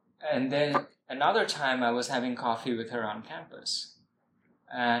 And then another time I was having coffee with her on campus.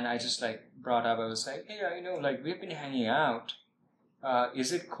 And I just brought up, I was like, hey, we've been hanging out.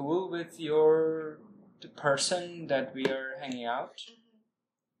 Is it cool with the person that we are hanging out?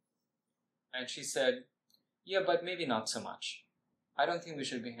 Mm-hmm. And she said, yeah, but maybe not so much. I don't think we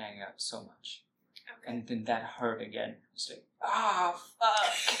should be hanging out so much. Okay. And then that hurt again. It's like,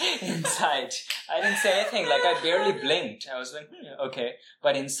 fuck, inside. I didn't say anything. Like, I barely blinked. I was like, okay.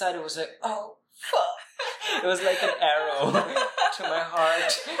 But inside it was like, oh, fuck. It was like an arrow to my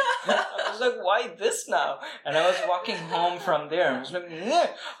heart. I was like, why this now? And I was walking home from there and I was like,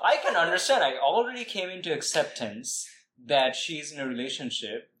 I can understand. I already came into acceptance that she's in a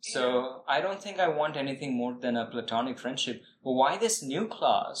relationship. So I don't think I want anything more than a platonic friendship. But why this new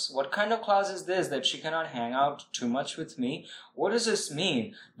clause? What kind of clause is this that she cannot hang out too much with me? What does this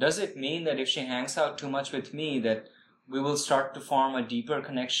mean? Does it mean that if she hangs out too much with me, that we will start to form a deeper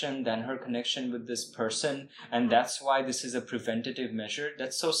connection than her connection with this person? And that's why this is a preventative measure?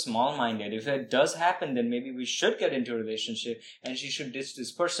 That's so small-minded. If it does happen, then maybe we should get into a relationship and she should ditch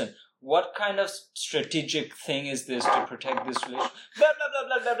this person. What kind of strategic thing is this to protect this relationship? Blah, blah,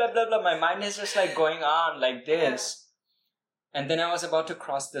 blah, blah, blah, blah, blah. My mind is just like going on like this. And then I was about to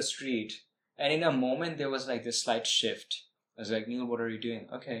cross the street. And in a moment, there was like this slight shift. I was like, Neil, what are you doing?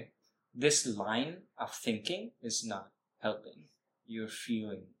 Okay. This line of thinking is not helping. You're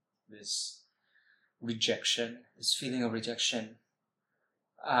feeling this rejection, this feeling of rejection.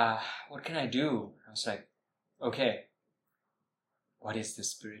 What can I do? I was like, okay. What is the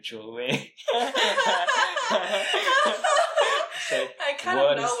spiritual way? I kind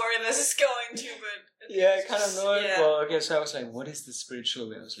of know where this is going to, but... Yeah, I kind of know it. Well, okay, so I was like, what is the spiritual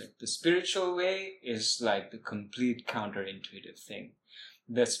way? I was like, the spiritual way is like the complete counterintuitive thing.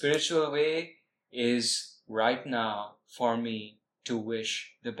 The spiritual way is right now for me to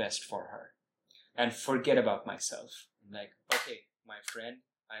wish the best for her and forget about myself. Like, okay, my friend,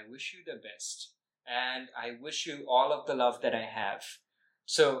 I wish you the best. And I wish you all of the love that I have.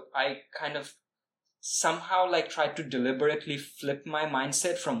 So I kind of somehow like tried to deliberately flip my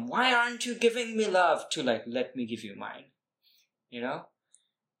mindset from why aren't you giving me love to like let me give you mine, you know?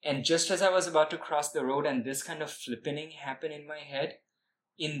 And just as I was about to cross the road and this kind of flippening happened in my head,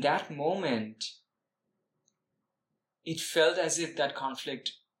 in that moment, it felt as if that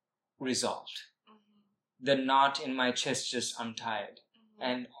conflict resolved. Mm-hmm. The knot in my chest just untied. Mm-hmm.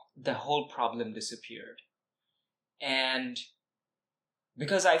 And the whole problem disappeared. And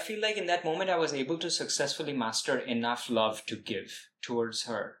because I feel like in that moment I was able to successfully master enough love to give towards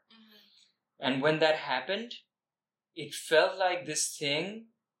her. Mm-hmm. And when that happened, it felt like this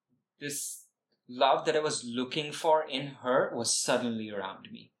love that I was looking for in her was suddenly around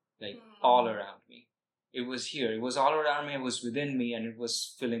me, like all around me. It was here. It was all around me. It was within me and it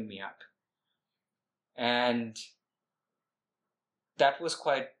was filling me up. And that was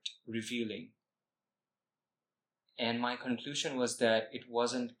quite revealing. And my conclusion was that it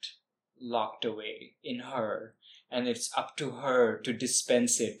wasn't locked away in her. And it's up to her to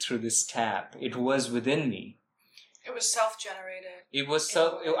dispense it through this tap. It was within me. It was self-generated. It was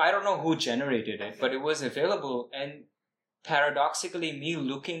I don't know who generated it, but it was available. And paradoxically, me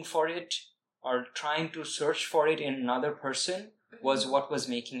looking for it or trying to search for it in another person was what was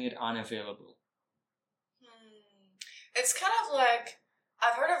making it unavailable. It's kind of like,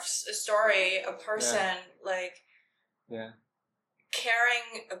 I've heard of a story, a person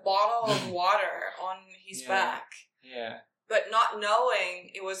carrying a bottle of water on his back. Yeah. But not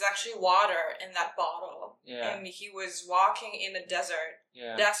knowing it was actually water in that bottle. Yeah. And he was walking in a desert,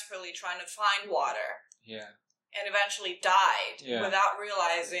 desperately trying to find water. Yeah. And eventually died without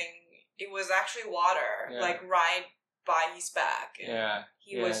realizing it was actually water, like right by his back. And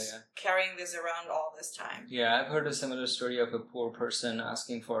he was carrying this around all this time. Yeah, I've heard a similar story of a poor person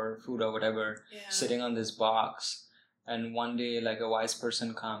asking for food or whatever, sitting on this box. And one day, like, a wise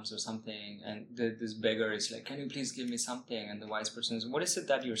person comes or something, and this beggar is like, can you please give me something? And the wise person is, what is it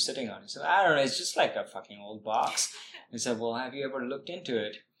that you're sitting on? He said, I don't know, it's just like a fucking old box. He said, well, have you ever looked into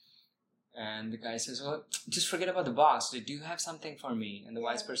it? And the guy says, well, just forget about the box. Do you have something for me? And the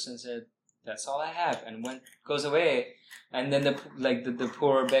wise person said, that's all I have. And goes away. And then the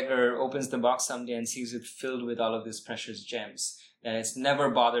poor beggar opens the box someday and sees it filled with all of these precious gems. And it's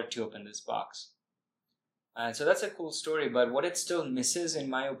never bothered to open this box. And so that's a cool story. But what it still misses, in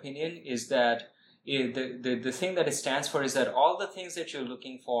my opinion, is that the thing that it stands for is that all the things that you're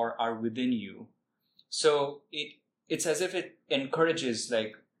looking for are within you. So it's as if it encourages,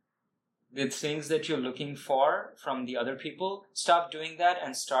 like, the things that you're looking for from the other people, stop doing that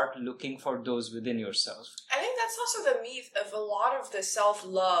and start looking for those within yourself. I think that's also the myth of a lot of the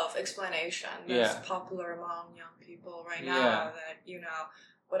self-love explanation that's popular among young people right now, that, you know,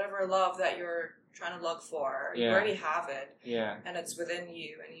 whatever love that you're trying to look for, you already have it, and it's within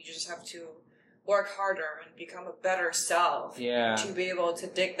you, and you just have to work harder and become a better self to be able to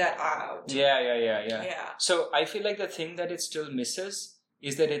dig that out. Yeah. So I feel like the thing that it still misses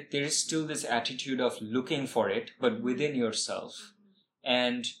is that there is still this attitude of looking for it, but within yourself.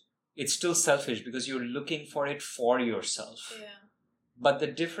 And it's still selfish because you're looking for it for yourself. Yeah. But the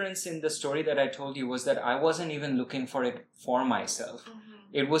difference in the story that I told you was that I wasn't even looking for it for myself.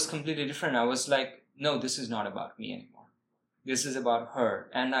 It was completely different. I was like, no, this is not about me anymore. This is about her.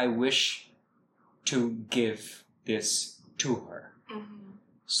 And I wish to give this to her.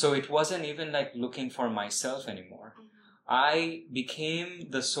 So it wasn't even like looking for myself anymore. I became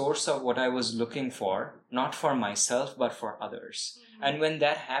the source of what I was looking for, not for myself, but for others. And when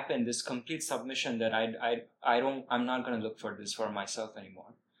that happened, this complete submission that I'm not going to look for this for myself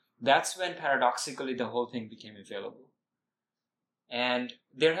anymore. That's when paradoxically the whole thing became available. And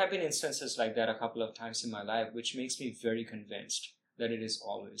there have been instances like that a couple of times in my life, which makes me very convinced that it is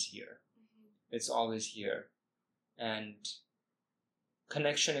always here. It's always here. And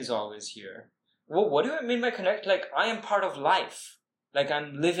connection is always here. Well, what do I mean by connect? Like, I am part of life. Like,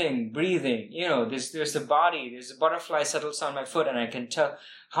 I'm living, breathing. You know, there's a body, there's a butterfly settles on my foot, and I can tell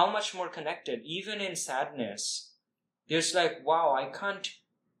how much more connected. Even in sadness, there's like, wow, I can't.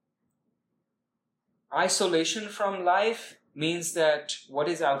 Isolation from life means that what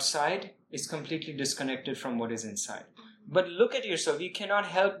is outside is completely disconnected from what is inside. But look at yourself. You cannot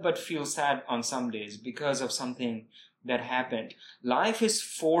help but feel sad on some days because of something that happened. Life is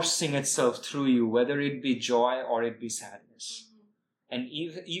forcing itself through you, whether it be joy or it be sadness. And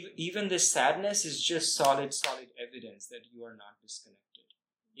even this sadness is just solid evidence that you are not disconnected.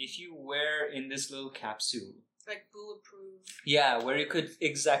 If you were in this little capsule, like bulletproof, yeah, where you could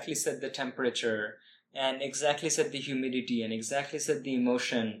exactly set the temperature and exactly set the humidity and exactly set the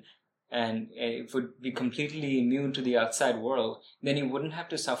emotion, and it would be completely immune to the outside world, then you wouldn't have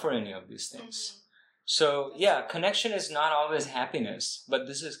to suffer any of these things. So yeah, connection is not always happiness, but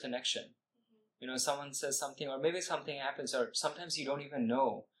this is connection. You know, someone says something, or maybe something happens, or sometimes you don't even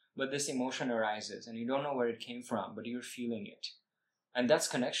know, but this emotion arises and you don't know where it came from, but you're feeling it. And that's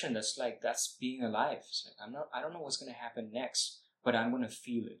connection. That's being alive. It's like, I don't know what's going to happen next, but I'm going to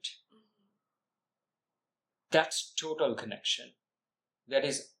feel it. That's total connection. That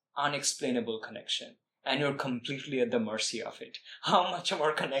is unexplainable connection. And you're completely at the mercy of it. How much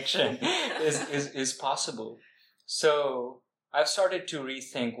more connection is possible? So I've started to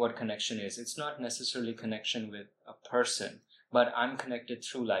rethink what connection is. It's not necessarily connection with a person, but I'm connected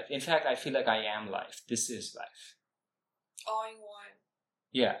through life. In fact, I feel like I am life. This is life. All in one.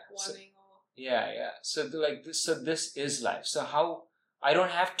 Yeah. One in all. Yeah. So this is life. So how I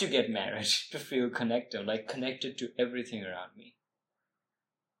don't have to get married to feel connected, like connected to everything around me.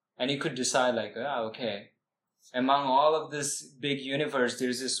 And you could decide like, okay, among all of this big universe,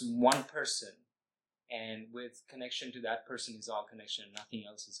 there's this one person. And with connection to that person is all connection. Nothing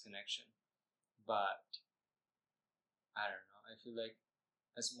else is connection. But, I don't know. I feel like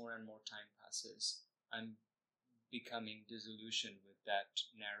as more and more time passes, I'm becoming disillusioned with that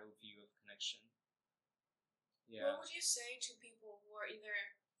narrow view of connection. Yeah. What would you say to people who are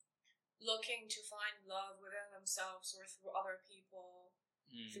either looking to find love within themselves or through other people,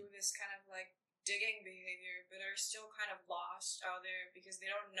 through this kind of like digging behavior, but are still kind of lost out there because they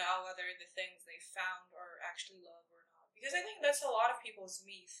don't know whether the things they found are actually love or not? Because I think that's a lot of people's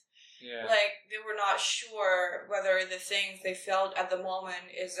myth. Yeah. Like, they were not sure whether the things they felt at the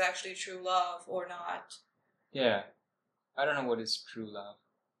moment is actually true love or not. Yeah. I don't know what is true love.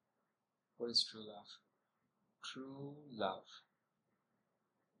 What is true love? True love.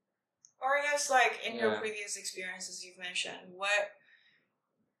 Or I guess, like, in your previous experiences you've mentioned, what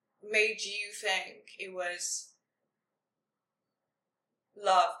made you think it was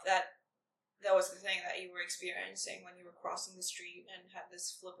love, that was the thing that you were experiencing when you were crossing the street and had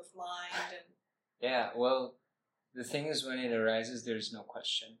this flip of mind? And yeah, well, the thing is, when it arises, there is no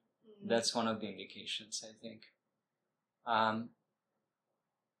question. That's one of the indications, I think.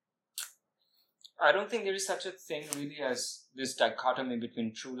 I don't think there is such a thing really as this dichotomy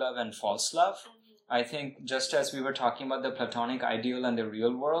between true love and false love. I think just as we were talking about the Platonic ideal and the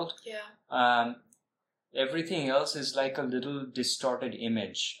real world, everything else is like a little distorted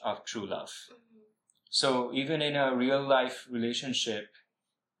image of true love. So even in a real life relationship,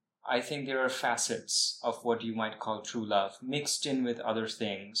 I think there are facets of what you might call true love mixed in with other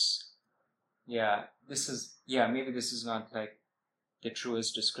things. Maybe this is not like the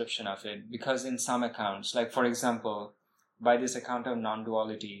truest description of it, because in some accounts, like for example, by this account of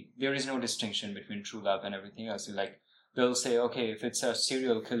non-duality, there is no distinction between true love and everything else. Like, they'll say, okay, if it's a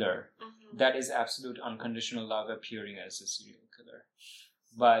serial killer, that is absolute unconditional love appearing as a serial killer.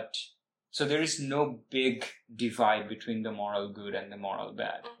 But, so there is no big divide between the moral good and the moral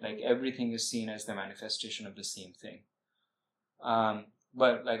bad. Like, everything is seen as the manifestation of the same thing.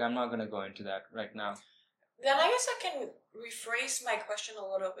 But like, I'm not going to go into that right now. Then I guess I can rephrase my question a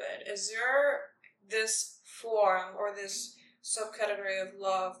little bit. Is there this form or this subcategory of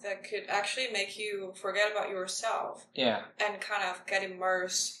love that could actually make you forget about yourself? Yeah. And kind of get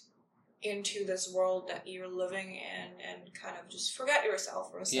immersed into this world that you're living in and kind of just forget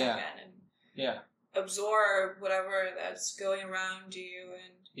yourself for a second and absorb whatever that's going around you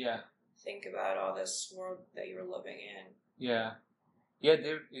and think about all this world that you're living in. Yeah. Yeah,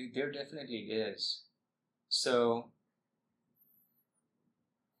 there definitely is. So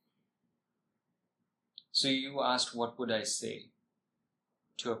you asked, what would I say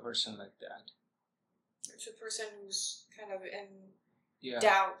to a person like that? To a person who's kind of in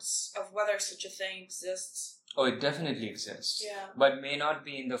doubts of whether such a thing exists. Oh, it definitely exists. Yeah. But may not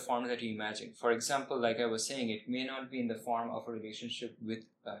be in the form that you imagine. For example, like I was saying, it may not be in the form of a relationship with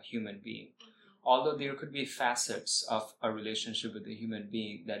a human being. Mm-hmm. Although there could be facets of a relationship with a human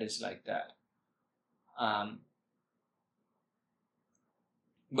being that is like that.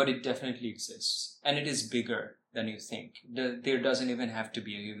 But it definitely exists. And it is bigger than you think. There doesn't even have to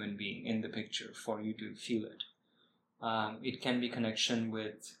be a human being in the picture for you to feel it. It can be connection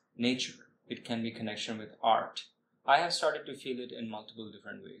with nature. It can be connection with art. I have started to feel it in multiple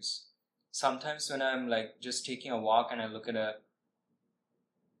different ways. Sometimes when I'm like just taking a walk and I look at it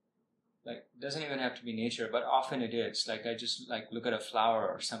doesn't even have to be nature, but often it is. Like I just like look at a flower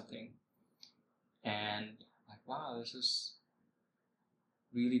or something and like, wow, this is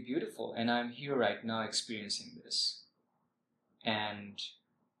really beautiful. And I'm here right now experiencing this. And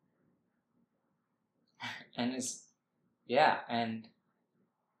it's, and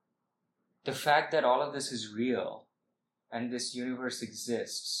the fact that all of this is real and this universe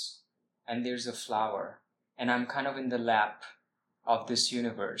exists and there's a flower and I'm kind of in the lap of this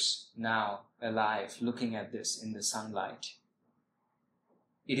universe now, alive, looking at this in the sunlight.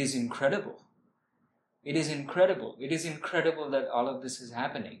 It is incredible. It is incredible. It is incredible that all of this is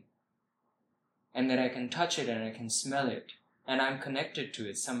happening and that I can touch it and I can smell it and I'm connected to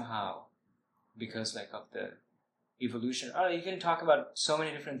it somehow because like of the evolution. Oh, you can talk about so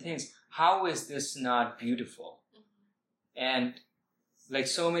many different things. How is this not beautiful? Mm-hmm. And like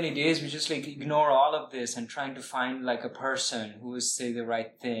so many days we just like ignore all of this and trying to find like a person who will say the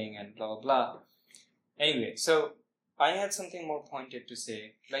right thing and blah, blah, blah. Anyway, so I had something more pointed to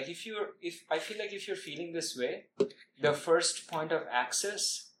say. Like I feel like if you're feeling this way, the first point of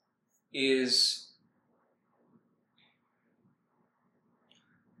access is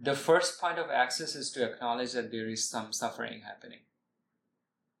to acknowledge that there is some suffering happening.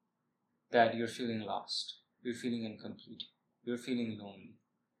 That you're feeling lost. You're feeling incomplete. You're feeling lonely.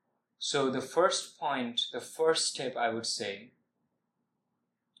 So the first step I would say,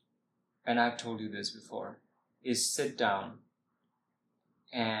 and I've told you this before, is sit down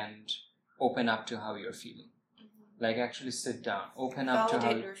and open up to how you're feeling. Mm-hmm. Like actually sit down, open up to how...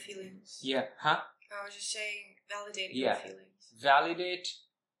 Validate your feelings. Yeah, huh? I was just saying validate your feelings.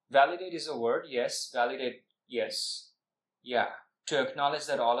 Validate is a word, yes. Validate, yes. Yeah, to acknowledge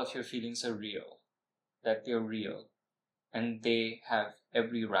that all of your feelings are real, that they're real, and they have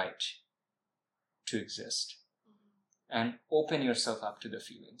every right to exist. Mm-hmm. And open yourself up to the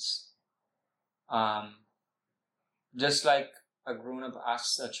feelings. Just like a grown-up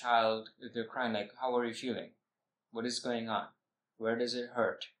asks a child if they're crying, like, how are you feeling? What is going on? Where does it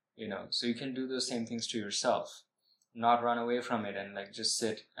hurt? So you can do those same things to yourself. Not run away from it and like just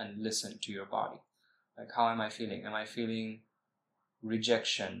sit and listen to your body. Like, how am I feeling? Am I feeling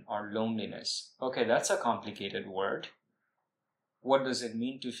rejection or loneliness? Okay, that's a complicated word. What does it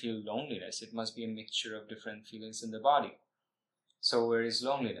mean to feel loneliness? It must be a mixture of different feelings in the body. So where is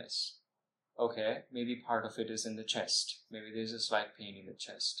loneliness? Okay, maybe part of it is in the chest. Maybe there's a slight pain in the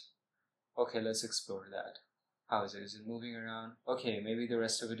chest. Okay, let's explore that. How is it? Is it moving around? Okay, maybe the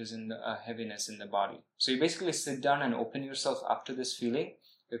rest of it is in the heaviness in the body. So you basically sit down and open yourself up to this feeling.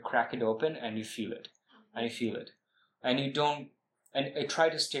 You crack it open and you feel it. And you feel it. And you don't... And I try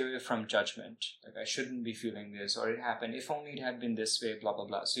to stay away from judgment. Like, I shouldn't be feeling this, or it happened. If only it had been this way, blah, blah,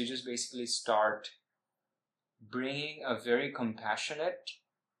 blah. So you just basically start bringing a very compassionate,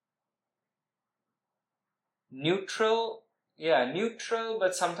 neutral,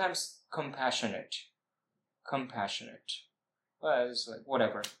 but sometimes compassionate. Well, it's like,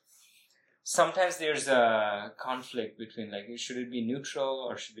 whatever. Sometimes there's a conflict between, like, should it be neutral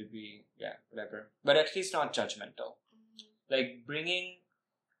or should it be, whatever. But at least not judgmental. Like bringing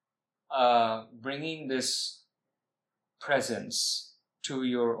this presence to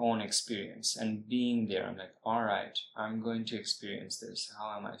your own experience and being there. I'm like, all right, I'm going to experience this.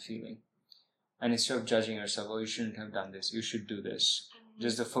 How am I feeling? And instead of judging yourself, oh, you shouldn't have done this. You should do this.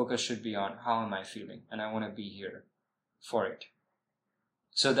 Just the focus should be on how am I feeling, and I want to be here for it.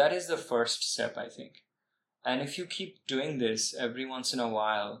 So that is the first step, I think. And if you keep doing this every once in a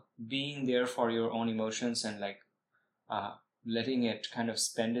while, being there for your own emotions and letting it kind of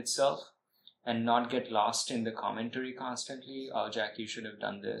spend itself and not get lost in the commentary constantly, oh, Jack, you should have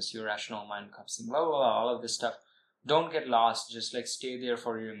done this, your rational mind comes in, blah, blah, blah, all of this stuff. Don't get lost, just stay there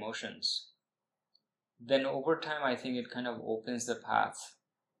for your emotions. Then over time, I think it kind of opens the path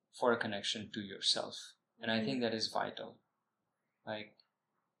for a connection to yourself. And I think that is vital.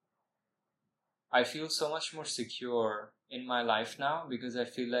 I feel so much more secure in my life now because I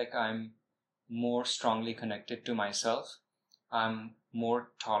feel like I'm more strongly connected to myself. I'm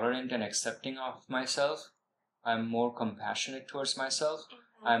more tolerant and accepting of myself. I'm more compassionate towards myself.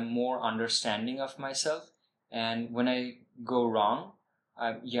 I'm more understanding of myself. And when I go wrong,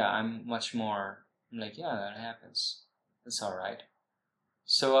 I'm much more that happens. It's all right.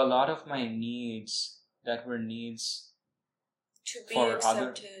 So a lot of my needs that were needs to be for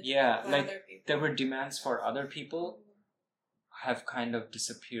accepted by other people. There were demands for other people have kind of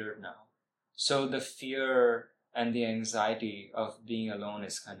disappeared now. So the fear and the anxiety of being alone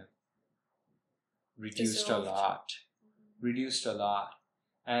is kind of reduced a lot.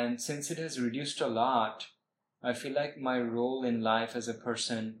 And since it has reduced a lot, I feel like my role in life as a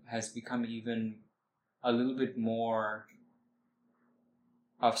person has become even a little bit more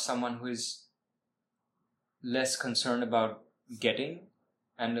of someone who is less concerned about getting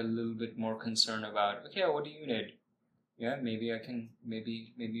and a little bit more concerned about, okay, what do you need? Yeah, maybe I can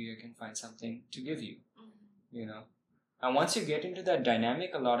find something to give you, And once you get into that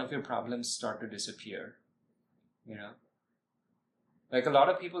dynamic, a lot of your problems start to disappear, Like a lot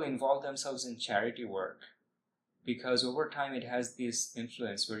of people involve themselves in charity work because over time it has this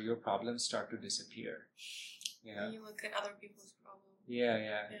influence where your problems start to disappear. And you look at other people's problems.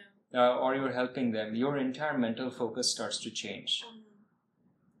 Yeah. Or you're helping them. Your entire mental focus starts to change.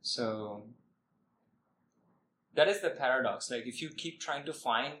 So that is the paradox. If you keep trying to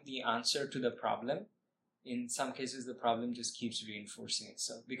find the answer to the problem, in some cases the problem just keeps reinforcing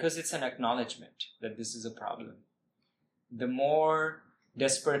itself because it's an acknowledgement that this is a problem. The more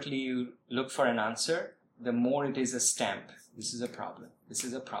desperately you look for an answer, the more it is a stamp. This is a problem. This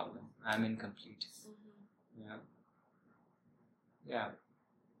is a problem. I'm incomplete.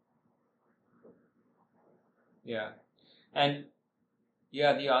 Yeah. And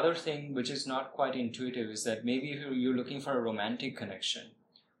the other thing which is not quite intuitive is that maybe if you're looking for a romantic connection,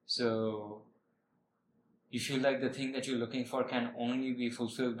 so you feel like the thing that you're looking for can only be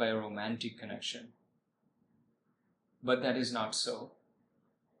fulfilled by a romantic connection. But that is not so.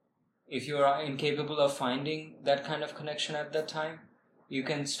 If you are incapable of finding that kind of connection at that time, you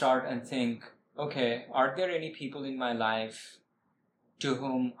can start and think, okay, are there any people in my life to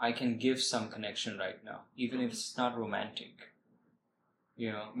whom I can give some connection right now, even if it's not romantic?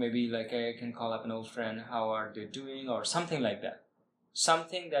 Maybe I can call up an old friend, how are they doing, or something like that.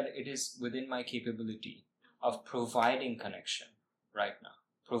 Something that it is within my capability of providing connection right now.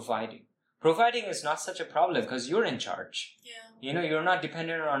 Providing is not such a problem because you're in charge. You're not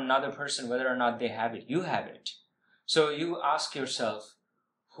dependent on another person whether or not they have it. You have it. So you ask yourself,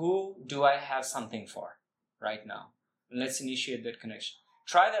 who do I have something for right now? Let's initiate that connection.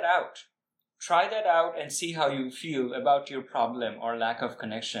 Try that out and see how you feel about your problem or lack of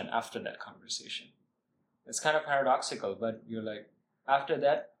connection after that conversation. It's kind of paradoxical, but you're after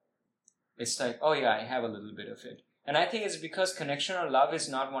that, it's oh yeah, I have a little bit of it. And I think it's because connection or love is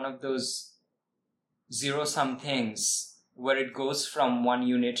not one of those zero-sum things where it goes from one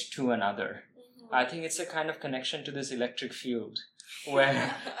unit to another. I think it's a kind of connection to this electric field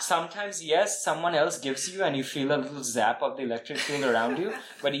where sometimes, yes, someone else gives you and you feel a little zap of the electric field around you.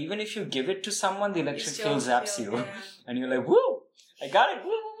 But even if you give it to someone, the electric field zaps you. And you're woo, I got it,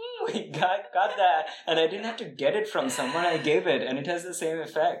 woo, woo, woo, got that. And I didn't have to get it from someone, I gave it. And it has the same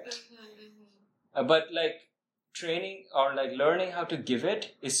effect. But training or learning how to give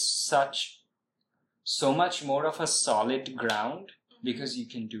it is so much more of a solid ground because you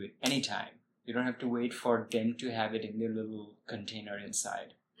can do it anytime. You don't have to wait for them to have it in their little container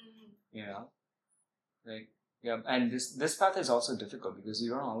inside. And this path is also difficult because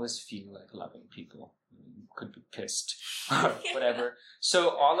you don't always feel like loving people. You could be pissed or whatever. So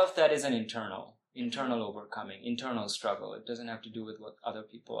all of that is an internal overcoming, internal struggle. It doesn't have to do with what other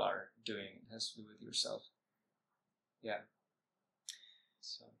people are doing. It has to do with yourself. Yeah.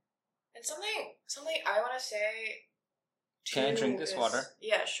 So. And something I want to say. Can I drink this water?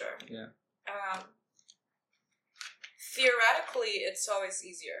 Yeah, sure. Yeah. Theoretically, it's always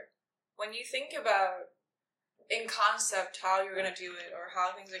easier. When you think about in concept how you're going to do it or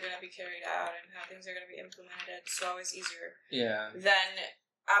how things are going to be carried out and how things are going to be implemented, it's always easier. Yeah. Then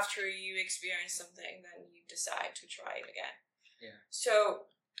after you experience something, then you decide to try it again. Yeah. So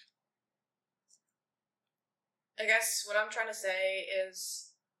I guess what I'm trying to say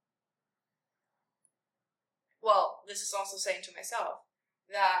is, well, this is also saying to myself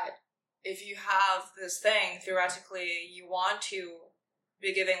that if you have this thing, theoretically, you want to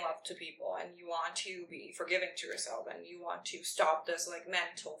be giving love to people and you want to be forgiving to yourself and you want to stop this like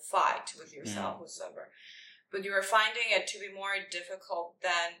mental fight with yourself whatsoever. But you are finding it to be more difficult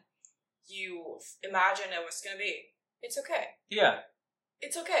than you imagine it was going to be. It's okay. Yeah.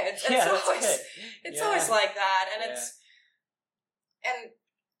 It's okay. It's okay. always like that. And and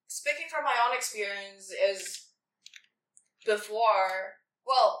speaking from my own experience is before,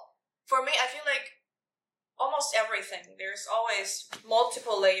 well, for me, I feel like almost everything, there's always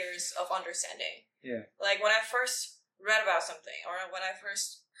multiple layers of understanding. Yeah. Like when I first read about something or when I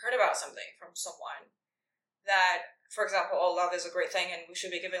first heard about something from someone that, for example, oh, love is a great thing and we should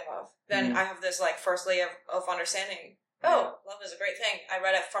be giving love. Then I have this like first layer of understanding. Oh, love is a great thing. I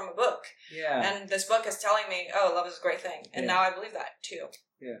read it from a book. Yeah. And this book is telling me, oh, love is a great thing. And now I believe that too.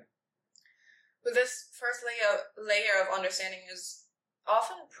 Yeah. But this first layer of understanding is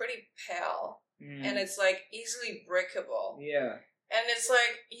often pretty pale. And it's like easily breakable. Yeah. And it's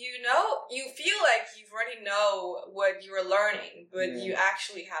like, you feel like you already know what you're learning, but you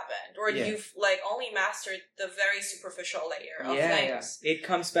actually haven't. Or you've like only mastered the very superficial layer of things. Yeah. It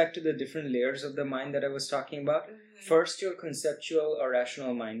comes back to the different layers of the mind that I was talking about. First, your conceptual or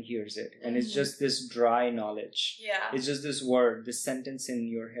rational mind hears it. And it's just this dry knowledge. Yeah. It's just this word, this sentence in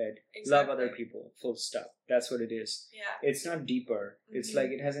your head. Exactly. Love other people. Full stop. That's what it is. Yeah. It's not deeper. It's like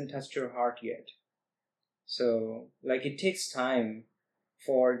it hasn't touched your heart yet. So, like, it takes time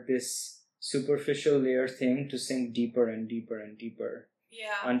for this superficial layer thing to sink deeper and deeper and deeper.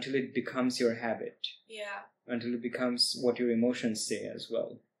 Yeah. Until it becomes your habit. Yeah. Until it becomes what your emotions say as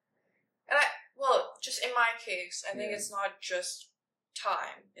well. And just in my case, I think it's not just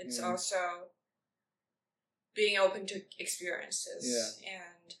time. It's also being open to experiences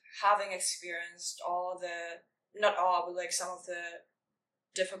and having experienced not all, but like some of the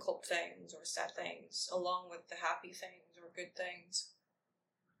difficult things or sad things along with the happy things or good things.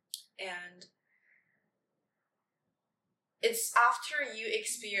 And it's after you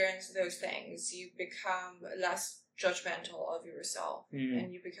experience those things, you become less judgmental of yourself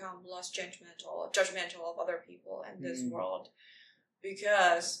and you become less judgmental of other people and this world,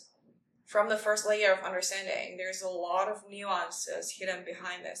 because from the first layer of understanding, there's a lot of nuances hidden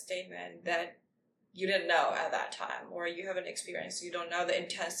behind that statement that you didn't know at that time, or you haven't experienced. You don't know the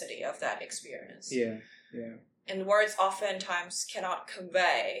intensity of that experience. Yeah. And words oftentimes cannot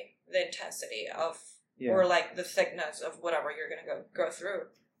convey the intensity of, or like the thickness of whatever you're going to go through.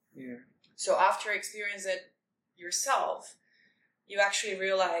 Yeah. So after experience it yourself, you actually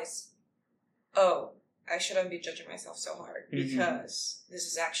realize, oh, I shouldn't be judging myself so hard because this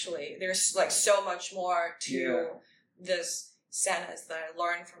is actually, there's like so much more to this sentence that I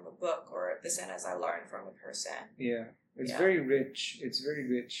learned from a book or the sentence I learned from a person. Yeah. It's very rich. It's very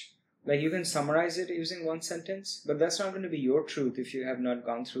rich. Like you can summarize it using one sentence, but that's not going to be your truth if you have not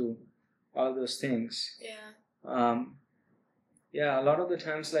gone through all those things. Yeah. A lot of the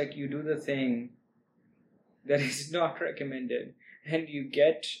times, like you do the thing that is not recommended and you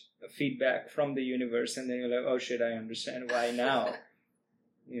get feedback from the universe and then you're like, oh shit, I understand why now.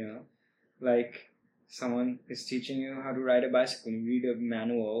 Like someone is teaching you how to ride a bicycle. You read a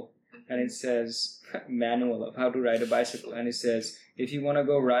manual and it says manual of how to ride a bicycle, and it says if you want to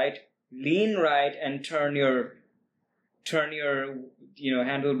go right, lean right and turn your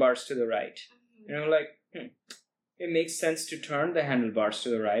handlebars to the right. It makes sense to turn the handlebars to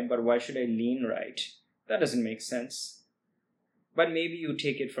the right, but why should I lean right? That doesn't make sense. But maybe you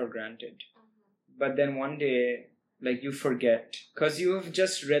take it for granted. But then one day, like you forget, because you have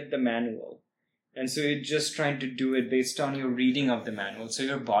just read the manual. And so you're just trying to do it based on your reading of the manual. So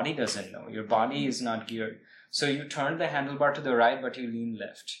your body doesn't know. Your body is not geared. So you turn the handlebar to the right, but you lean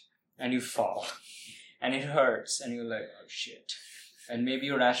left. And you fall. And it hurts. And you're like, oh shit. And maybe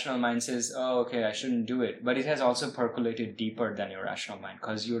your rational mind says, oh, okay, I shouldn't do it. But it has also percolated deeper than your rational mind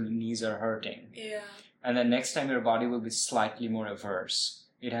because your knees are hurting. Yeah. And then next time your body will be slightly more averse.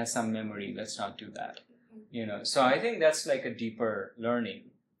 It has some memory. Let's not do that. So I think that's like a deeper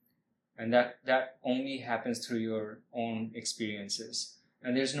learning. And that only happens through your own experiences.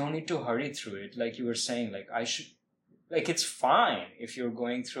 And there's no need to hurry through it. Like you were saying, it's fine if you're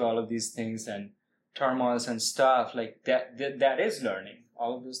going through all of these things and turmoils and stuff like that is learning.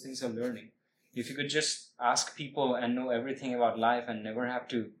 All of those things are learning. if you could just ask people and know everything about life and never have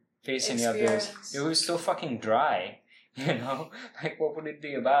to face any of those, it was so fucking dry, like what would it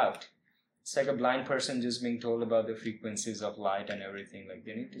be about? It's like a blind person just being told about the frequencies of light and everything. Like,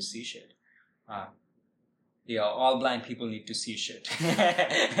 they need to see shit. Yeah, all blind people need to see shit.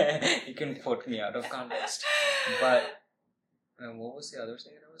 You can quote me out of context. But what was the other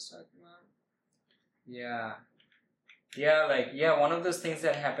thing that I was talking about? One of those things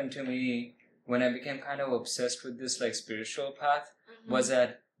that happened to me when I became kind of obsessed with this like spiritual path was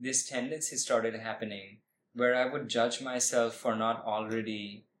that this tendency started happening where I would judge myself for not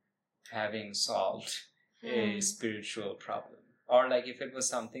already having solved a spiritual problem. Or like if it was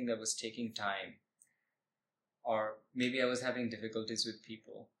something that was taking time, or maybe I was having difficulties with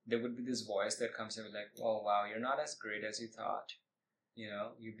people, there would be this voice that comes in like, oh wow, you're not as great as you thought.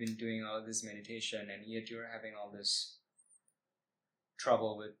 You've been doing all this meditation and yet you're having all this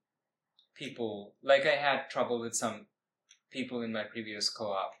trouble with people. Like I had trouble with some people in my previous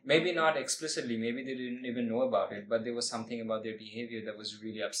co-op. Maybe not explicitly, maybe they didn't even know about it, but there was something about their behavior that was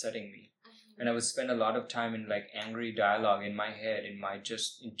really upsetting me. And I would spend a lot of time in like angry dialogue in my head, in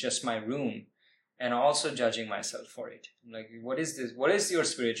just my room, and also judging myself for it. Like, what is this? What is your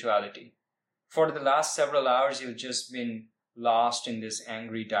spirituality? For the last several hours, you've just been lost in this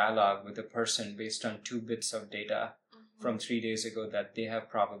angry dialogue with a person based on 2 bits of data from 3 days ago that they have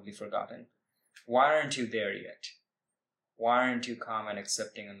probably forgotten. Why aren't you there yet? Why aren't you calm and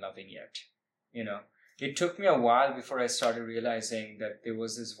accepting and loving yet? It took me a while before I started realizing that there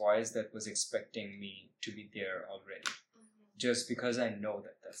was this voice that was expecting me to be there already. Just because I know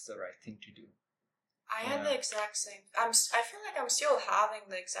that that's the right thing to do. I had the exact same. I feel like I'm still having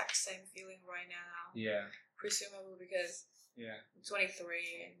the exact same feeling right now. Yeah. Presumably because I'm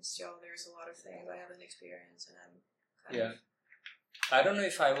 23 and still there's a lot of things I haven't experienced, and I'm kind of... I don't know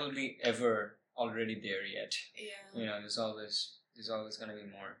if I will be ever already there yet. Yeah. There's always going to be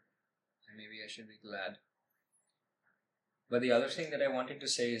more. And maybe I should be glad. But the other thing that I wanted to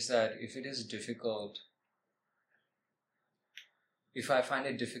say is that if I find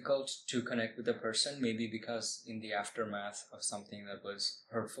it difficult to connect with a person, maybe because in the aftermath of something that was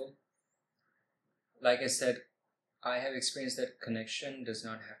hurtful, like I said, I have experienced that connection does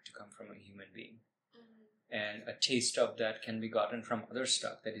not have to come from a human being. And a taste of that can be gotten from other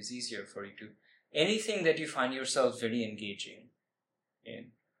stuff that is easier for you to... Anything that you find yourself very engaging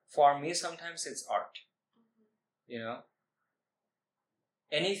in. For me, sometimes it's art.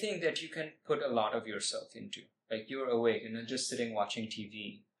 Anything that you can put a lot of yourself into. Like you're awake and just sitting watching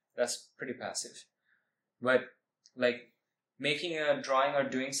TV. That's pretty passive. But like making a drawing or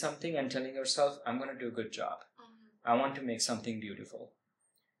doing something and telling yourself, I'm going to do a good job. I want to make something beautiful.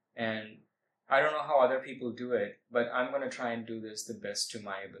 And I don't know how other people do it, but I'm going to try and do this the best to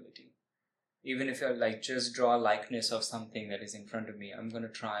my ability. Even if I like just draw a likeness of something that is in front of me, I'm going to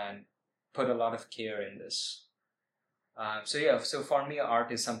try and put a lot of care in this. So for me,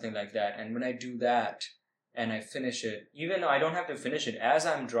 art is something like that. And when I do that and I finish it, even though I don't have to finish it, as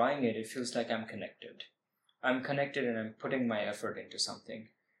I'm drawing it, it feels like I'm connected. I'm connected and I'm putting my effort into something,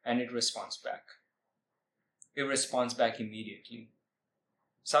 and it responds back. It responds back immediately.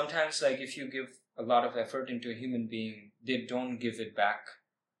 Sometimes, like if you give a lot of effort into a human being, they don't give it back.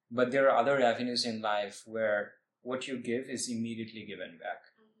 But there are other avenues in life where what you give is immediately given back.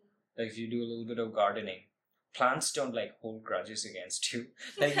 Like if you do a little bit of gardening, plants don't like hold grudges against you.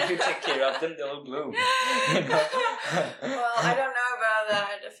 Like if you take care of them, they'll bloom. Well, I don't know about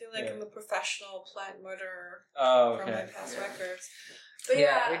that. I feel like I'm a professional plant murderer from my past records. But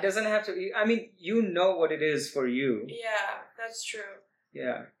it doesn't have to... I mean, you know what it is for you. Yeah, that's true.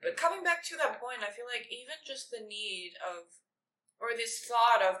 Yeah. But coming back to that point, I feel like even just the need of, or this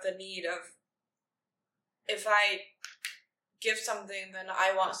thought of the need of, if I give something, then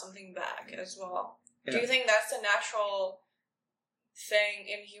I want something back as well. Yeah. Do you think that's a natural thing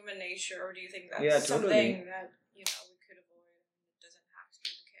in human nature, or do you think that's something that, we could avoid and it doesn't have to be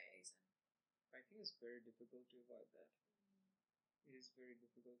the case? I think it's very difficult to avoid that. It is very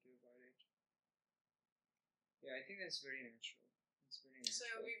difficult to avoid it. Yeah, I think that's very natural. So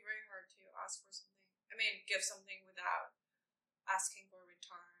it would be very hard to ask for something. I mean, give something without asking for a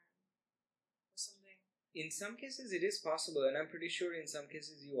return or something. In some cases, it is possible, and I'm pretty sure in some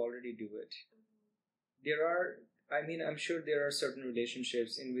cases you already do it. I'm sure there are certain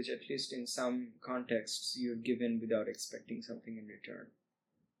relationships in which, at least in some contexts, you're given without expecting something in return.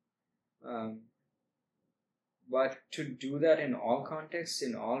 But to do that in all contexts,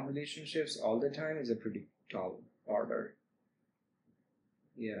 in all relationships, all the time is a pretty tall order.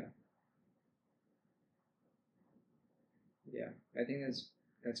 Yeah. I think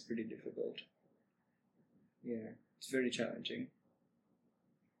that's pretty difficult. Yeah, it's very challenging.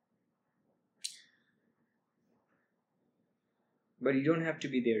 But you don't have to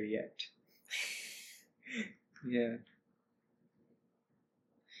be there yet. Yeah.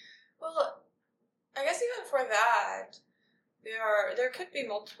 Well, I guess even for that, there could be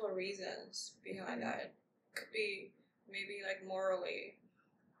multiple reasons behind that. It could be maybe like morally,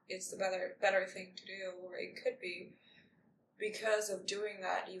 it's the better thing to do, or it could be because of doing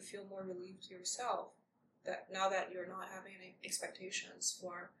that you feel more relieved to yourself that now that you're not having any expectations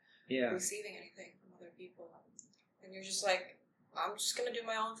for receiving anything from other people, and you're just like, I'm just gonna do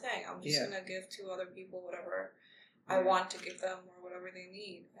my own thing. I'm just gonna give to other people whatever I want to give them or whatever they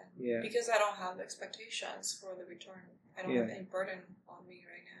need. And because I don't have expectations for the return. I don't have any burden on me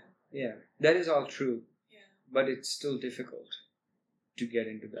right now. Yeah, that is all true. Yeah. But it's still difficult to get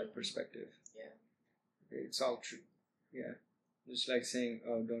into that perspective. Yeah. It's all true. Yeah. Just like saying,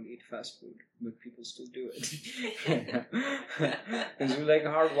 oh, don't eat fast food, but people still do it. It's like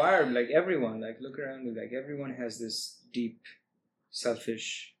hardwired, like everyone, like look around you, like everyone has this deep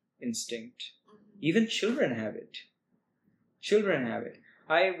selfish instinct. Even children have it. Children have it.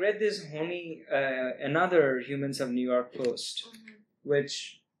 I read this another Humans of New York post,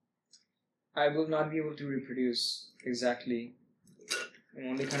 which I will not be able to reproduce exactly. I'm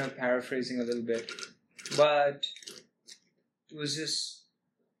only kind of paraphrasing a little bit. But it was this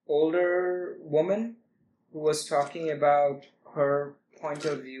older woman who was talking about her point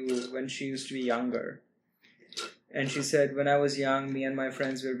of view when she used to be younger. And she said, when I was young, me and my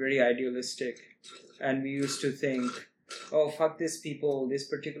friends were very idealistic. And we used to think, oh, fuck these people,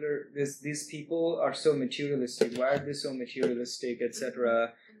 these people are so materialistic. Why are they so materialistic,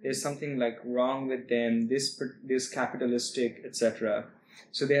 etc.? There's something like wrong with them, this capitalistic, etc.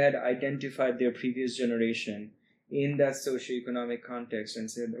 So they had identified their previous generation in that socioeconomic context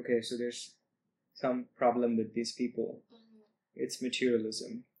and said, okay, so there's some problem with these people. It's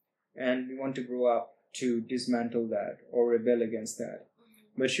materialism. And we want to grow up to dismantle that or rebel against that.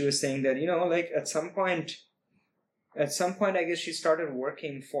 But she was saying that, like at some point, I guess she started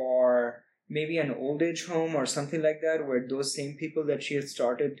working for maybe an old age home or something like that, where those same people that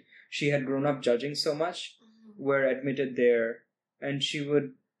she had grown up judging so much, were admitted there. And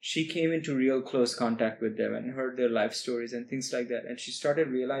she came into real close contact with them and heard their life stories and things like that. And she started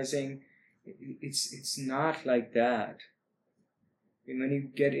realizing it's not like that. And when you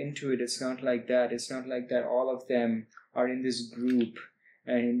get into it, it's not like that. It's not like that all of them are in this group.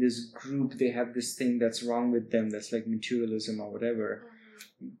 And in this group, they have this thing that's wrong with them, that's like materialism or whatever.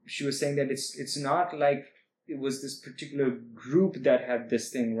 She was saying that it's not like it was this particular group that had this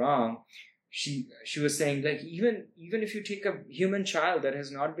thing wrong. She was saying, like, even if you take a human child that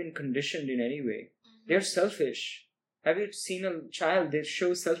has not been conditioned in any way, they're selfish. Have you seen a child? They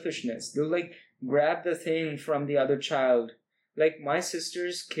show selfishness. They'll like grab the thing from the other child. Like my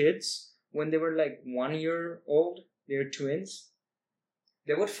sister's kids, when they were like 1 year old, they're twins.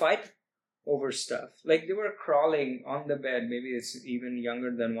 They would fight over stuff. Like they were crawling on the bed. Maybe it's even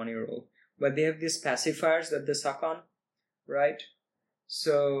younger than 1 year old. But they have these pacifiers that they suck on, right?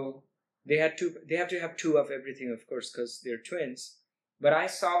 So they have to have two of everything, of course, because they're twins. But I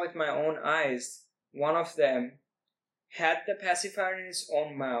saw with my own eyes, one of them had the pacifier in its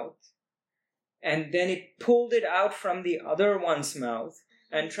own mouth, and then it pulled it out from the other one's mouth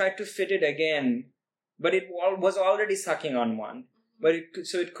and tried to fit it again. But it was already sucking on one. But it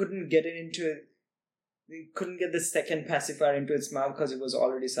couldn't get it into it. It couldn't get the second pacifier into its mouth because it was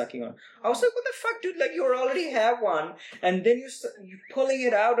already sucking on. I was like, what the fuck, dude? Like, you already have one, and then you're pulling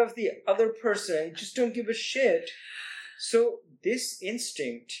it out of the other person. You just don't give a shit. So this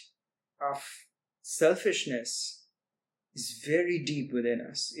instinct of selfishness is very deep within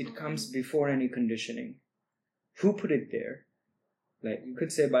us. It comes before any conditioning. Who put it there? Like, you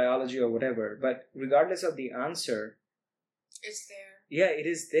could say biology or whatever, but regardless of the answer, it's there. Yeah, it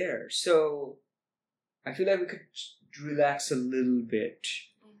is there. So I feel like we could relax a little bit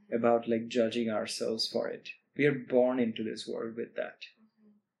about like judging ourselves for it. We are born into this world with that.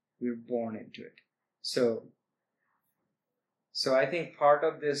 We're born into it. So I think part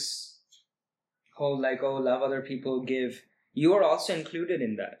of this whole like, oh, love other people, give, you are also included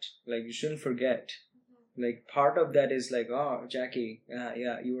in that. Like, you shouldn't forget. Like, part of that is like, oh, Jackie,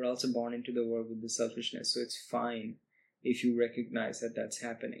 you were also born into the world with the selfishness. So it's fine if you recognize that that's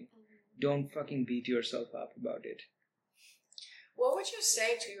happening. Don't fucking beat yourself up about it. What would you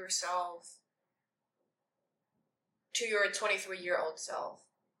say to yourself, to your 23-year-old self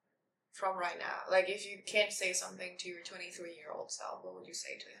from right now? Like, if you can't say something to your 23-year-old self, what would you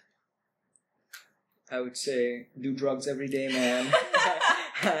say to him? I would say, do drugs every day, man.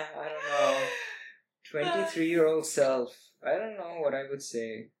 I don't know. 23-year-old self, I don't know what I would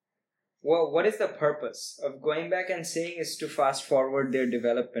say. Well, what is the purpose of going back and saying is to fast forward their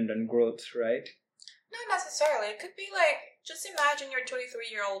development and growth, right? Not necessarily. It could be like, just imagine your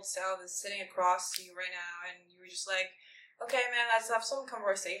 23-year-old self is sitting across you right now and you're just like, okay, man, let's have some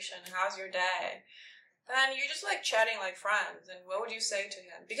conversation. How's your day? And you're just like chatting like friends. And what would you say to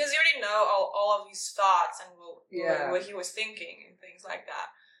him? Because you already know all of these thoughts and what he was thinking and things like that.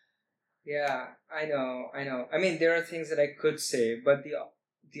 Yeah, I know. I mean, there are things that I could say, but the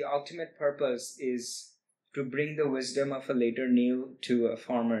ultimate purpose is to bring the wisdom of a later Neil to a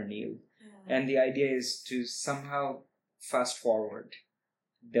former Neil. And the idea is to somehow fast forward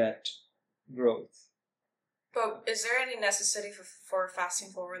that growth. But is there any necessity for fasting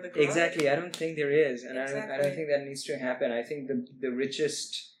forward the growth? Exactly, I don't think there is, and exactly. I don't think that needs to happen. I think the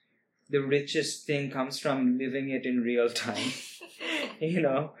richest thing comes from living it in real time.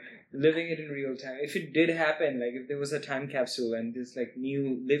 Living it in real time. If it did happen, like if there was a time capsule and this like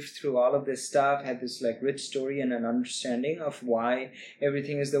Neil lived through all of this stuff, had this like rich story and an understanding of why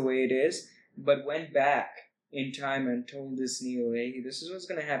everything is the way it is, but went back in time and told this Neil, hey, this is what's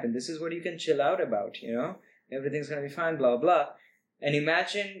going to happen. This is what you can chill out about, Everything's going to be fine, blah, blah. And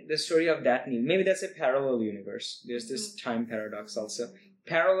imagine the story of that Neil. Maybe that's a parallel universe. There's this time paradox also.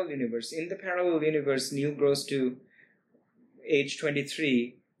 Parallel universe. In the parallel universe, Neil grows to age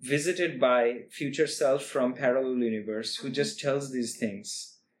 23, visited by future self from parallel universe who just tells these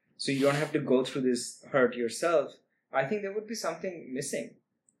things. So you don't have to go through this hurt yourself. I think there would be something missing.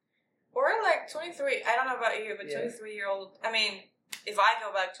 Or like 23, I don't know about you, but 23-year-old, I mean, if I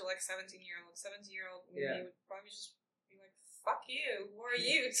go back to like 17-year-old me would probably just be like, fuck you, who are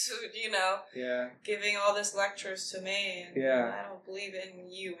you to, giving all these lectures to me, and I don't believe in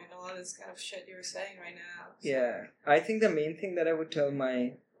you and all this kind of shit you're saying right now. So. Yeah, I think the main thing that I would tell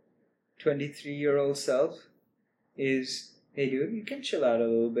my 23-year-old self is, hey dude, you can chill out a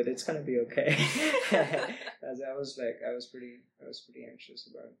little bit, it's gonna be okay. As I was pretty anxious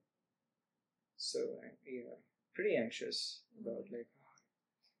about it. So pretty anxious about like,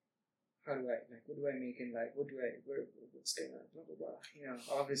 how do I, like, what do I make in life? What's going on? Blah, blah,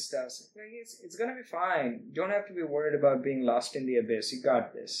 blah. All this stuff. So, like, it's going to be fine. You don't have to be worried about being lost in the abyss. You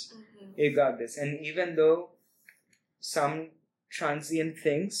got this. You got this. And even though some transient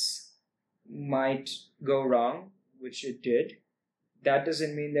things might go wrong, which it did, that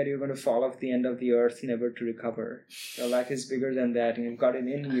doesn't mean that you're going to fall off the end of the earth, never to recover. Your life is bigger than that, and you've got it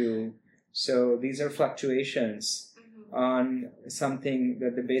in you. So these are fluctuations on something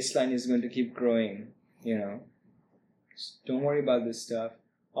that the baseline is going to keep growing, Don't worry about this stuff.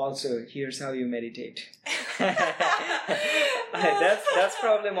 Also, here's how you meditate. That's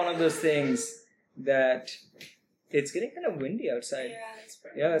probably one of those things that it's getting kind of windy outside.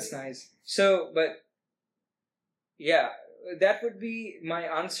 Yeah, that's nice. So, but yeah, that would be my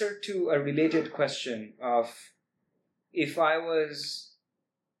answer to a related question of if I was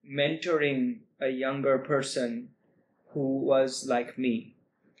mentoring a younger person who was like me,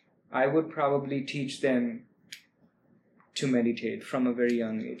 I would probably teach them to meditate from a very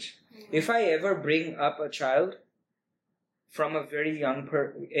young age. If I ever bring up a child from a very young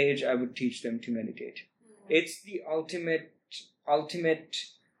age, I would teach them to meditate. It's the ultimate, for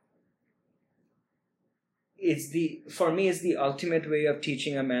me, it's the ultimate way of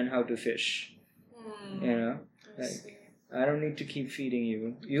teaching a man how to fish. Like, I don't need to keep feeding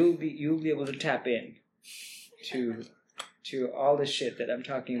you. You'll be able to tap in to all the shit that I'm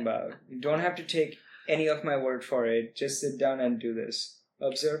talking about. You don't have to take any of my word for it. Just sit down and do this.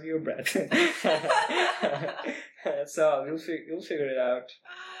 Observe your breath. That's all. You'll figure it out.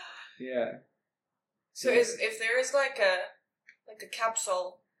 Yeah. So if there is like a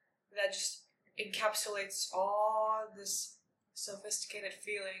capsule that just encapsulates all this sophisticated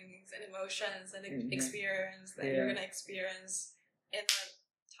feelings and emotions and experience that you're gonna experience in the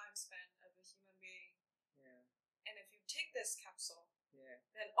time span of a human being. And if you take this capsule,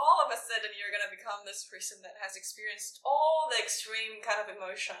 then all of a sudden you're gonna become this person that has experienced all the extreme kind of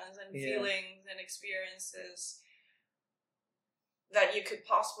emotions and feelings and experiences that you could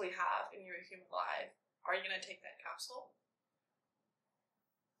possibly have in your human life. Are you gonna take that capsule?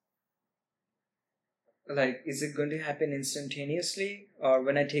 Like, is it going to happen instantaneously? Or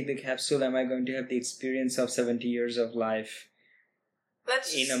when I take the capsule, am I going to have the experience of 70 years of life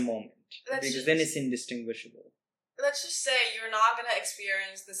in a moment? Because then it's indistinguishable. Let's just say you're not going to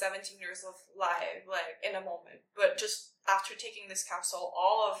experience the 17 years of life, like, in a moment. But just after taking this capsule,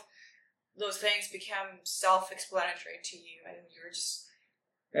 all of those things become self-explanatory to you. And you're just...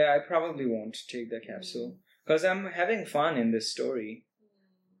 Yeah, I probably won't take the capsule. Because I'm having fun in this story.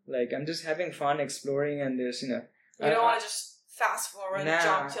 Like, I'm just having fun exploring, and there's, You don't want to just fast forward and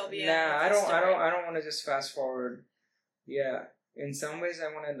jump till the end. I don't want to just fast forward. Yeah. In some ways,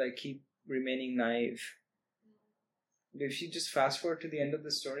 I want to, like, keep remaining naive. If you just fast forward to the end of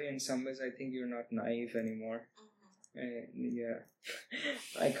the story, in some ways, I think you're not naive anymore. Yeah.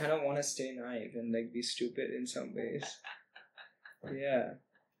 I kind of want to stay naive and, like, be stupid in some ways. Yeah.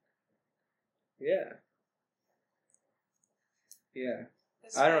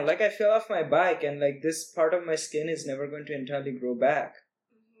 I don't know, like, I fell off my bike, and, like, this part of my skin is never going to entirely grow back.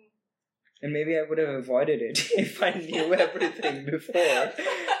 And maybe I would have avoided it if I knew everything before.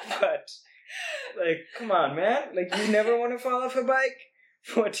 But, like, come on, man. Like, you never want to fall off a bike?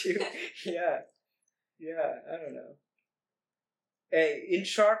 What you... Yeah, I don't know. Hey, in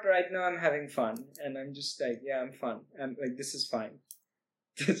short, right now I'm having fun. And I'm just like, yeah, I'm fun. I'm like, this is fine.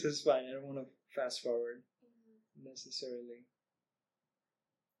 This is fine. I don't want to fast forward necessarily.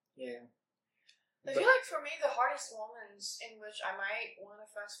 Yeah. I feel like for me, the hardest moments in which I might want to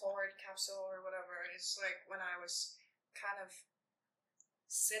fast forward capsule or whatever is like when I was kind of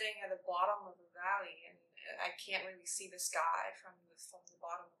sitting at the bottom of the valley and I can't really see the sky from the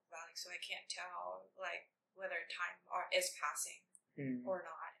bottom of the valley, so I can't tell like whether time is passing or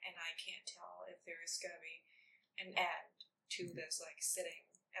not, and I can't tell if there is going to be an end to this like sitting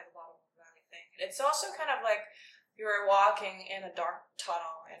at the bottom of the valley thing. It's also kind of like you're walking in a dark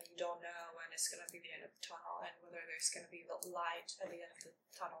tunnel and you don't know when it's going to be the end of the tunnel and whether there's going to be the light at the end of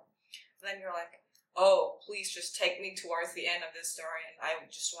the tunnel. Then you're like, oh, please just take me towards the end of this story, and I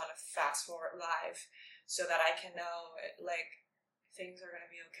just want to fast forward live so that I can know like things are going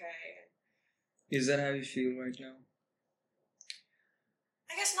to be okay. Is that how you feel right now?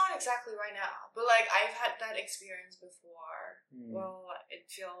 I guess not exactly right now, but like I've had that experience before. Well,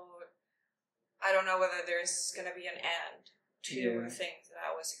 I don't know whether there's going to be an end to the things that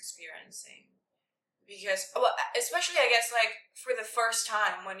I was experiencing. Because, well, especially I guess like for the first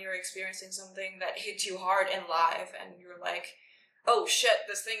time when you're experiencing something that hits you hard in life and you're like, oh shit,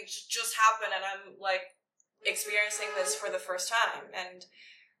 this thing just happened and I'm like experiencing this for the first time. And,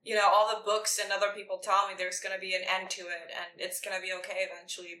 you know, all the books and other people tell me there's going to be an end to it and it's going to be okay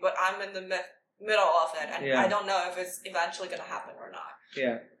eventually, but I'm in the middle of it and I don't know if it's eventually going to happen or not.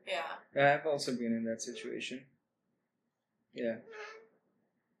 Yeah. I've also been in that situation. Yeah.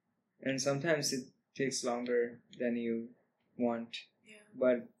 And sometimes it takes longer than you want. Yeah.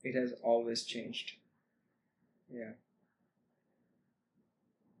 But it has always changed. Yeah.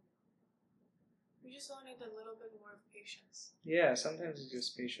 We just all need a little bit more of patience. Yeah, sometimes it's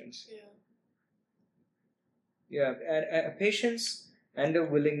just patience. Yeah, and patience and a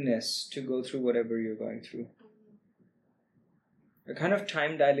willingness to go through whatever you're going through. A kind of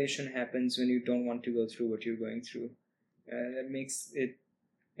time dilation happens when you don't want to go through what you're going through. That makes it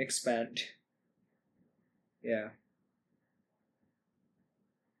expand. Yeah.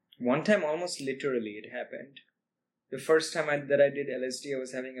 One time, almost literally, it happened. The first time that I did LSD, I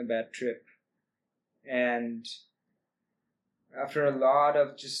was having a bad trip. And after a lot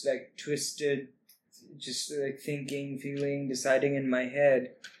of just like twisted, just like thinking, feeling, deciding in my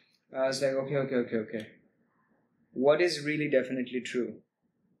head, I was like, okay. What is really definitely true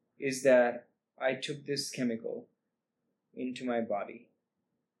is that I took this chemical into my body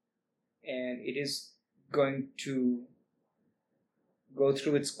and it is going to go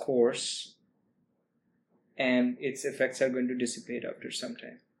through its course and its effects are going to dissipate after some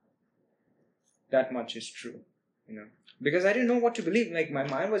time. That much is true, you know. Because I didn't know what to believe. Like, my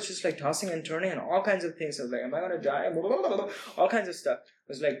mind was just like tossing and turning and all kinds of things. I was like, am I going to die? Blah, blah, blah. All kinds of stuff. I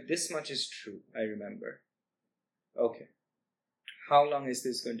was like, this much is true, I remember. Okay. How long is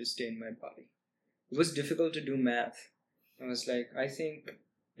this going to stay in my body? It was difficult to do math. I was like, I think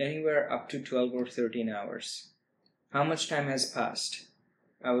anywhere up to 12 or 13 hours. How much time has passed?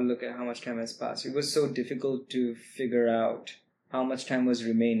 I will look at how much time has passed. It was so difficult to figure out how much time was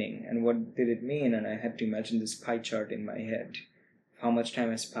remaining and what did it mean, and I had to imagine this pie chart in my head. How much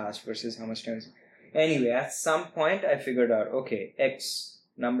time has passed versus how much time has... Anyway, at some point I figured out, okay, X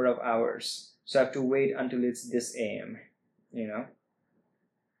number of hours. So I have to wait until it's this AM, you know?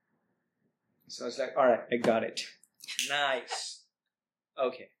 So I was like, alright, I got it. Nice.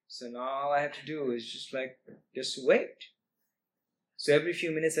 Okay, so now all I have to do is just wait. So every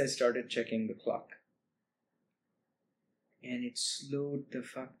few minutes I started checking the clock. And it slowed the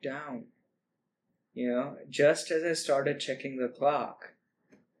fuck down. You know, just as I started checking the clock,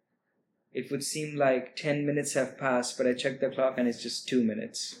 it would seem like 10 minutes have passed, but I checked the clock and it's just 2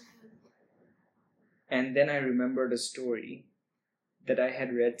 minutes. And then I remembered a story that I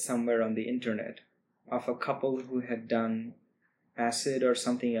had read somewhere on the internet of a couple who had done acid or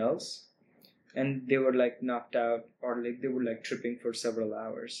something else, and they were like knocked out, or like they were like tripping for several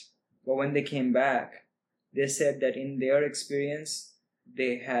hours. But when they came back, they said that in their experience,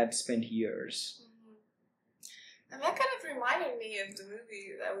 they had spent years. And that kind of reminded me of the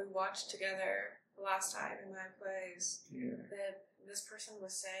movie that we watched together last time in my place. Yeah. That this person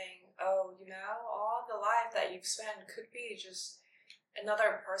was saying, oh, you know, all the life that you've spent could be just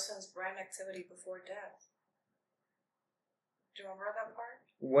another person's brain activity before death. Do you remember that part?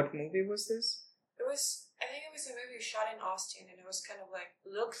 What movie was this? I think it was a movie shot in Austin, and it was kind of like,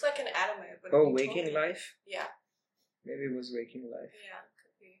 looks like an anime, but Oh, Waking Life? Yeah. Maybe it was Waking Life. Yeah,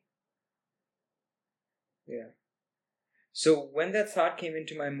 could be. Yeah. So when that thought came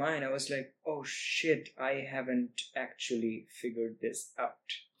into my mind, I was like, oh shit, I haven't actually figured this out.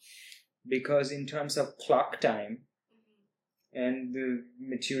 Because in terms of clock time and the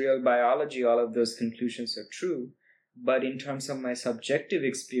material biology, all of those conclusions are true. But in terms of my subjective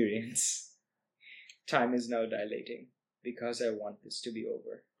experience, time is now dilating because I want this to be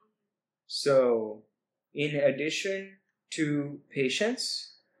over. So in addition to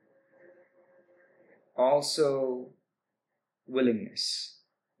patience, also willingness.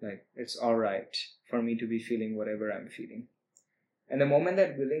 Like, it's all right for me to be feeling whatever I'm feeling. And the moment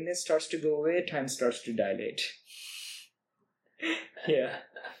that willingness starts to go away, time starts to dilate. Yeah.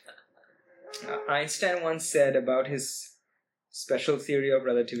 Einstein once said about his special theory of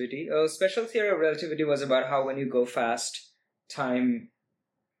relativity. Special theory of relativity was about how when you go fast, time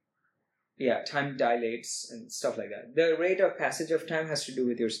dilates and stuff like that. The rate of passage of time has to do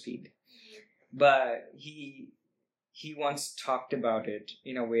with your speed. But he once talked about it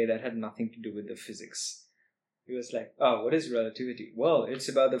in a way that had nothing to do with the physics. He was like, oh, what is relativity? Well, it's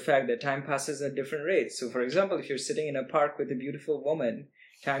about the fact that time passes at different rates. So, for example, if you're sitting in a park with a beautiful woman,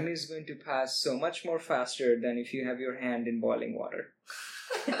 time is going to pass so much more faster than if you have your hand in boiling water.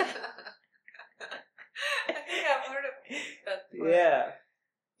 I think I've heard of that before. Yeah.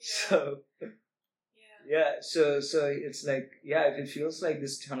 So it's like, if it feels like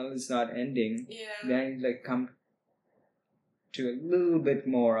this tunnel is not ending, then you like come to a little bit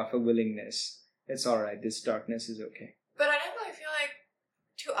more of a willingness. It's all right. This darkness is okay. But I definitely feel like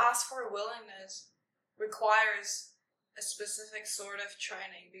to ask for willingness requires a specific sort of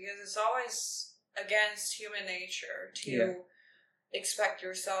training, because it's always against human nature to expect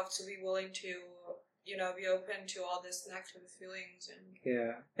yourself to be willing to, be open to all these negative feelings.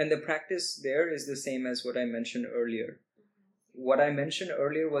 And the practice there is the same as what I mentioned earlier. What I mentioned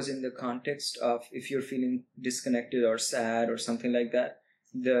earlier was in the context of if you're feeling disconnected or sad or something like that,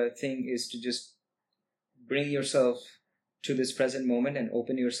 the thing is to just bring yourself to this present moment and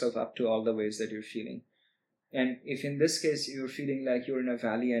open yourself up to all the ways that you're feeling. And if in this case you're feeling like you're in a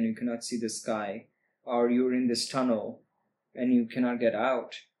valley and you cannot see the sky, or you're in this tunnel and you cannot get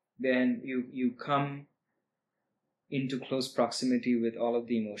out, then you come into close proximity with all of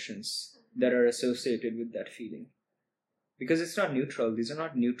the emotions that are associated with that feeling. Because it's not neutral. These are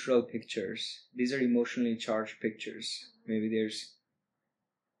not neutral pictures. These are emotionally charged pictures. Maybe there's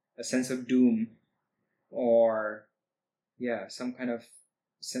a sense of doom or, some kind of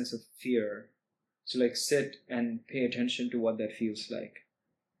sense of fear. So like sit and pay attention to what that feels like.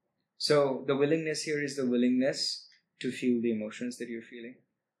 So the willingness here is the willingness to feel the emotions that you're feeling.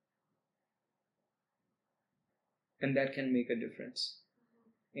 And that can make a difference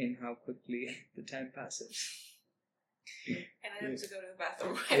in how quickly the time passes. And I have to go to the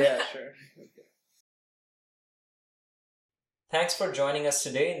bathroom. Yeah, sure. Okay. Thanks for joining us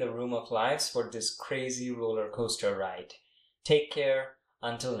today in the Room of Lives for this crazy roller coaster ride. Take care.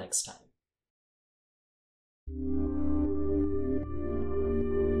 Until next time.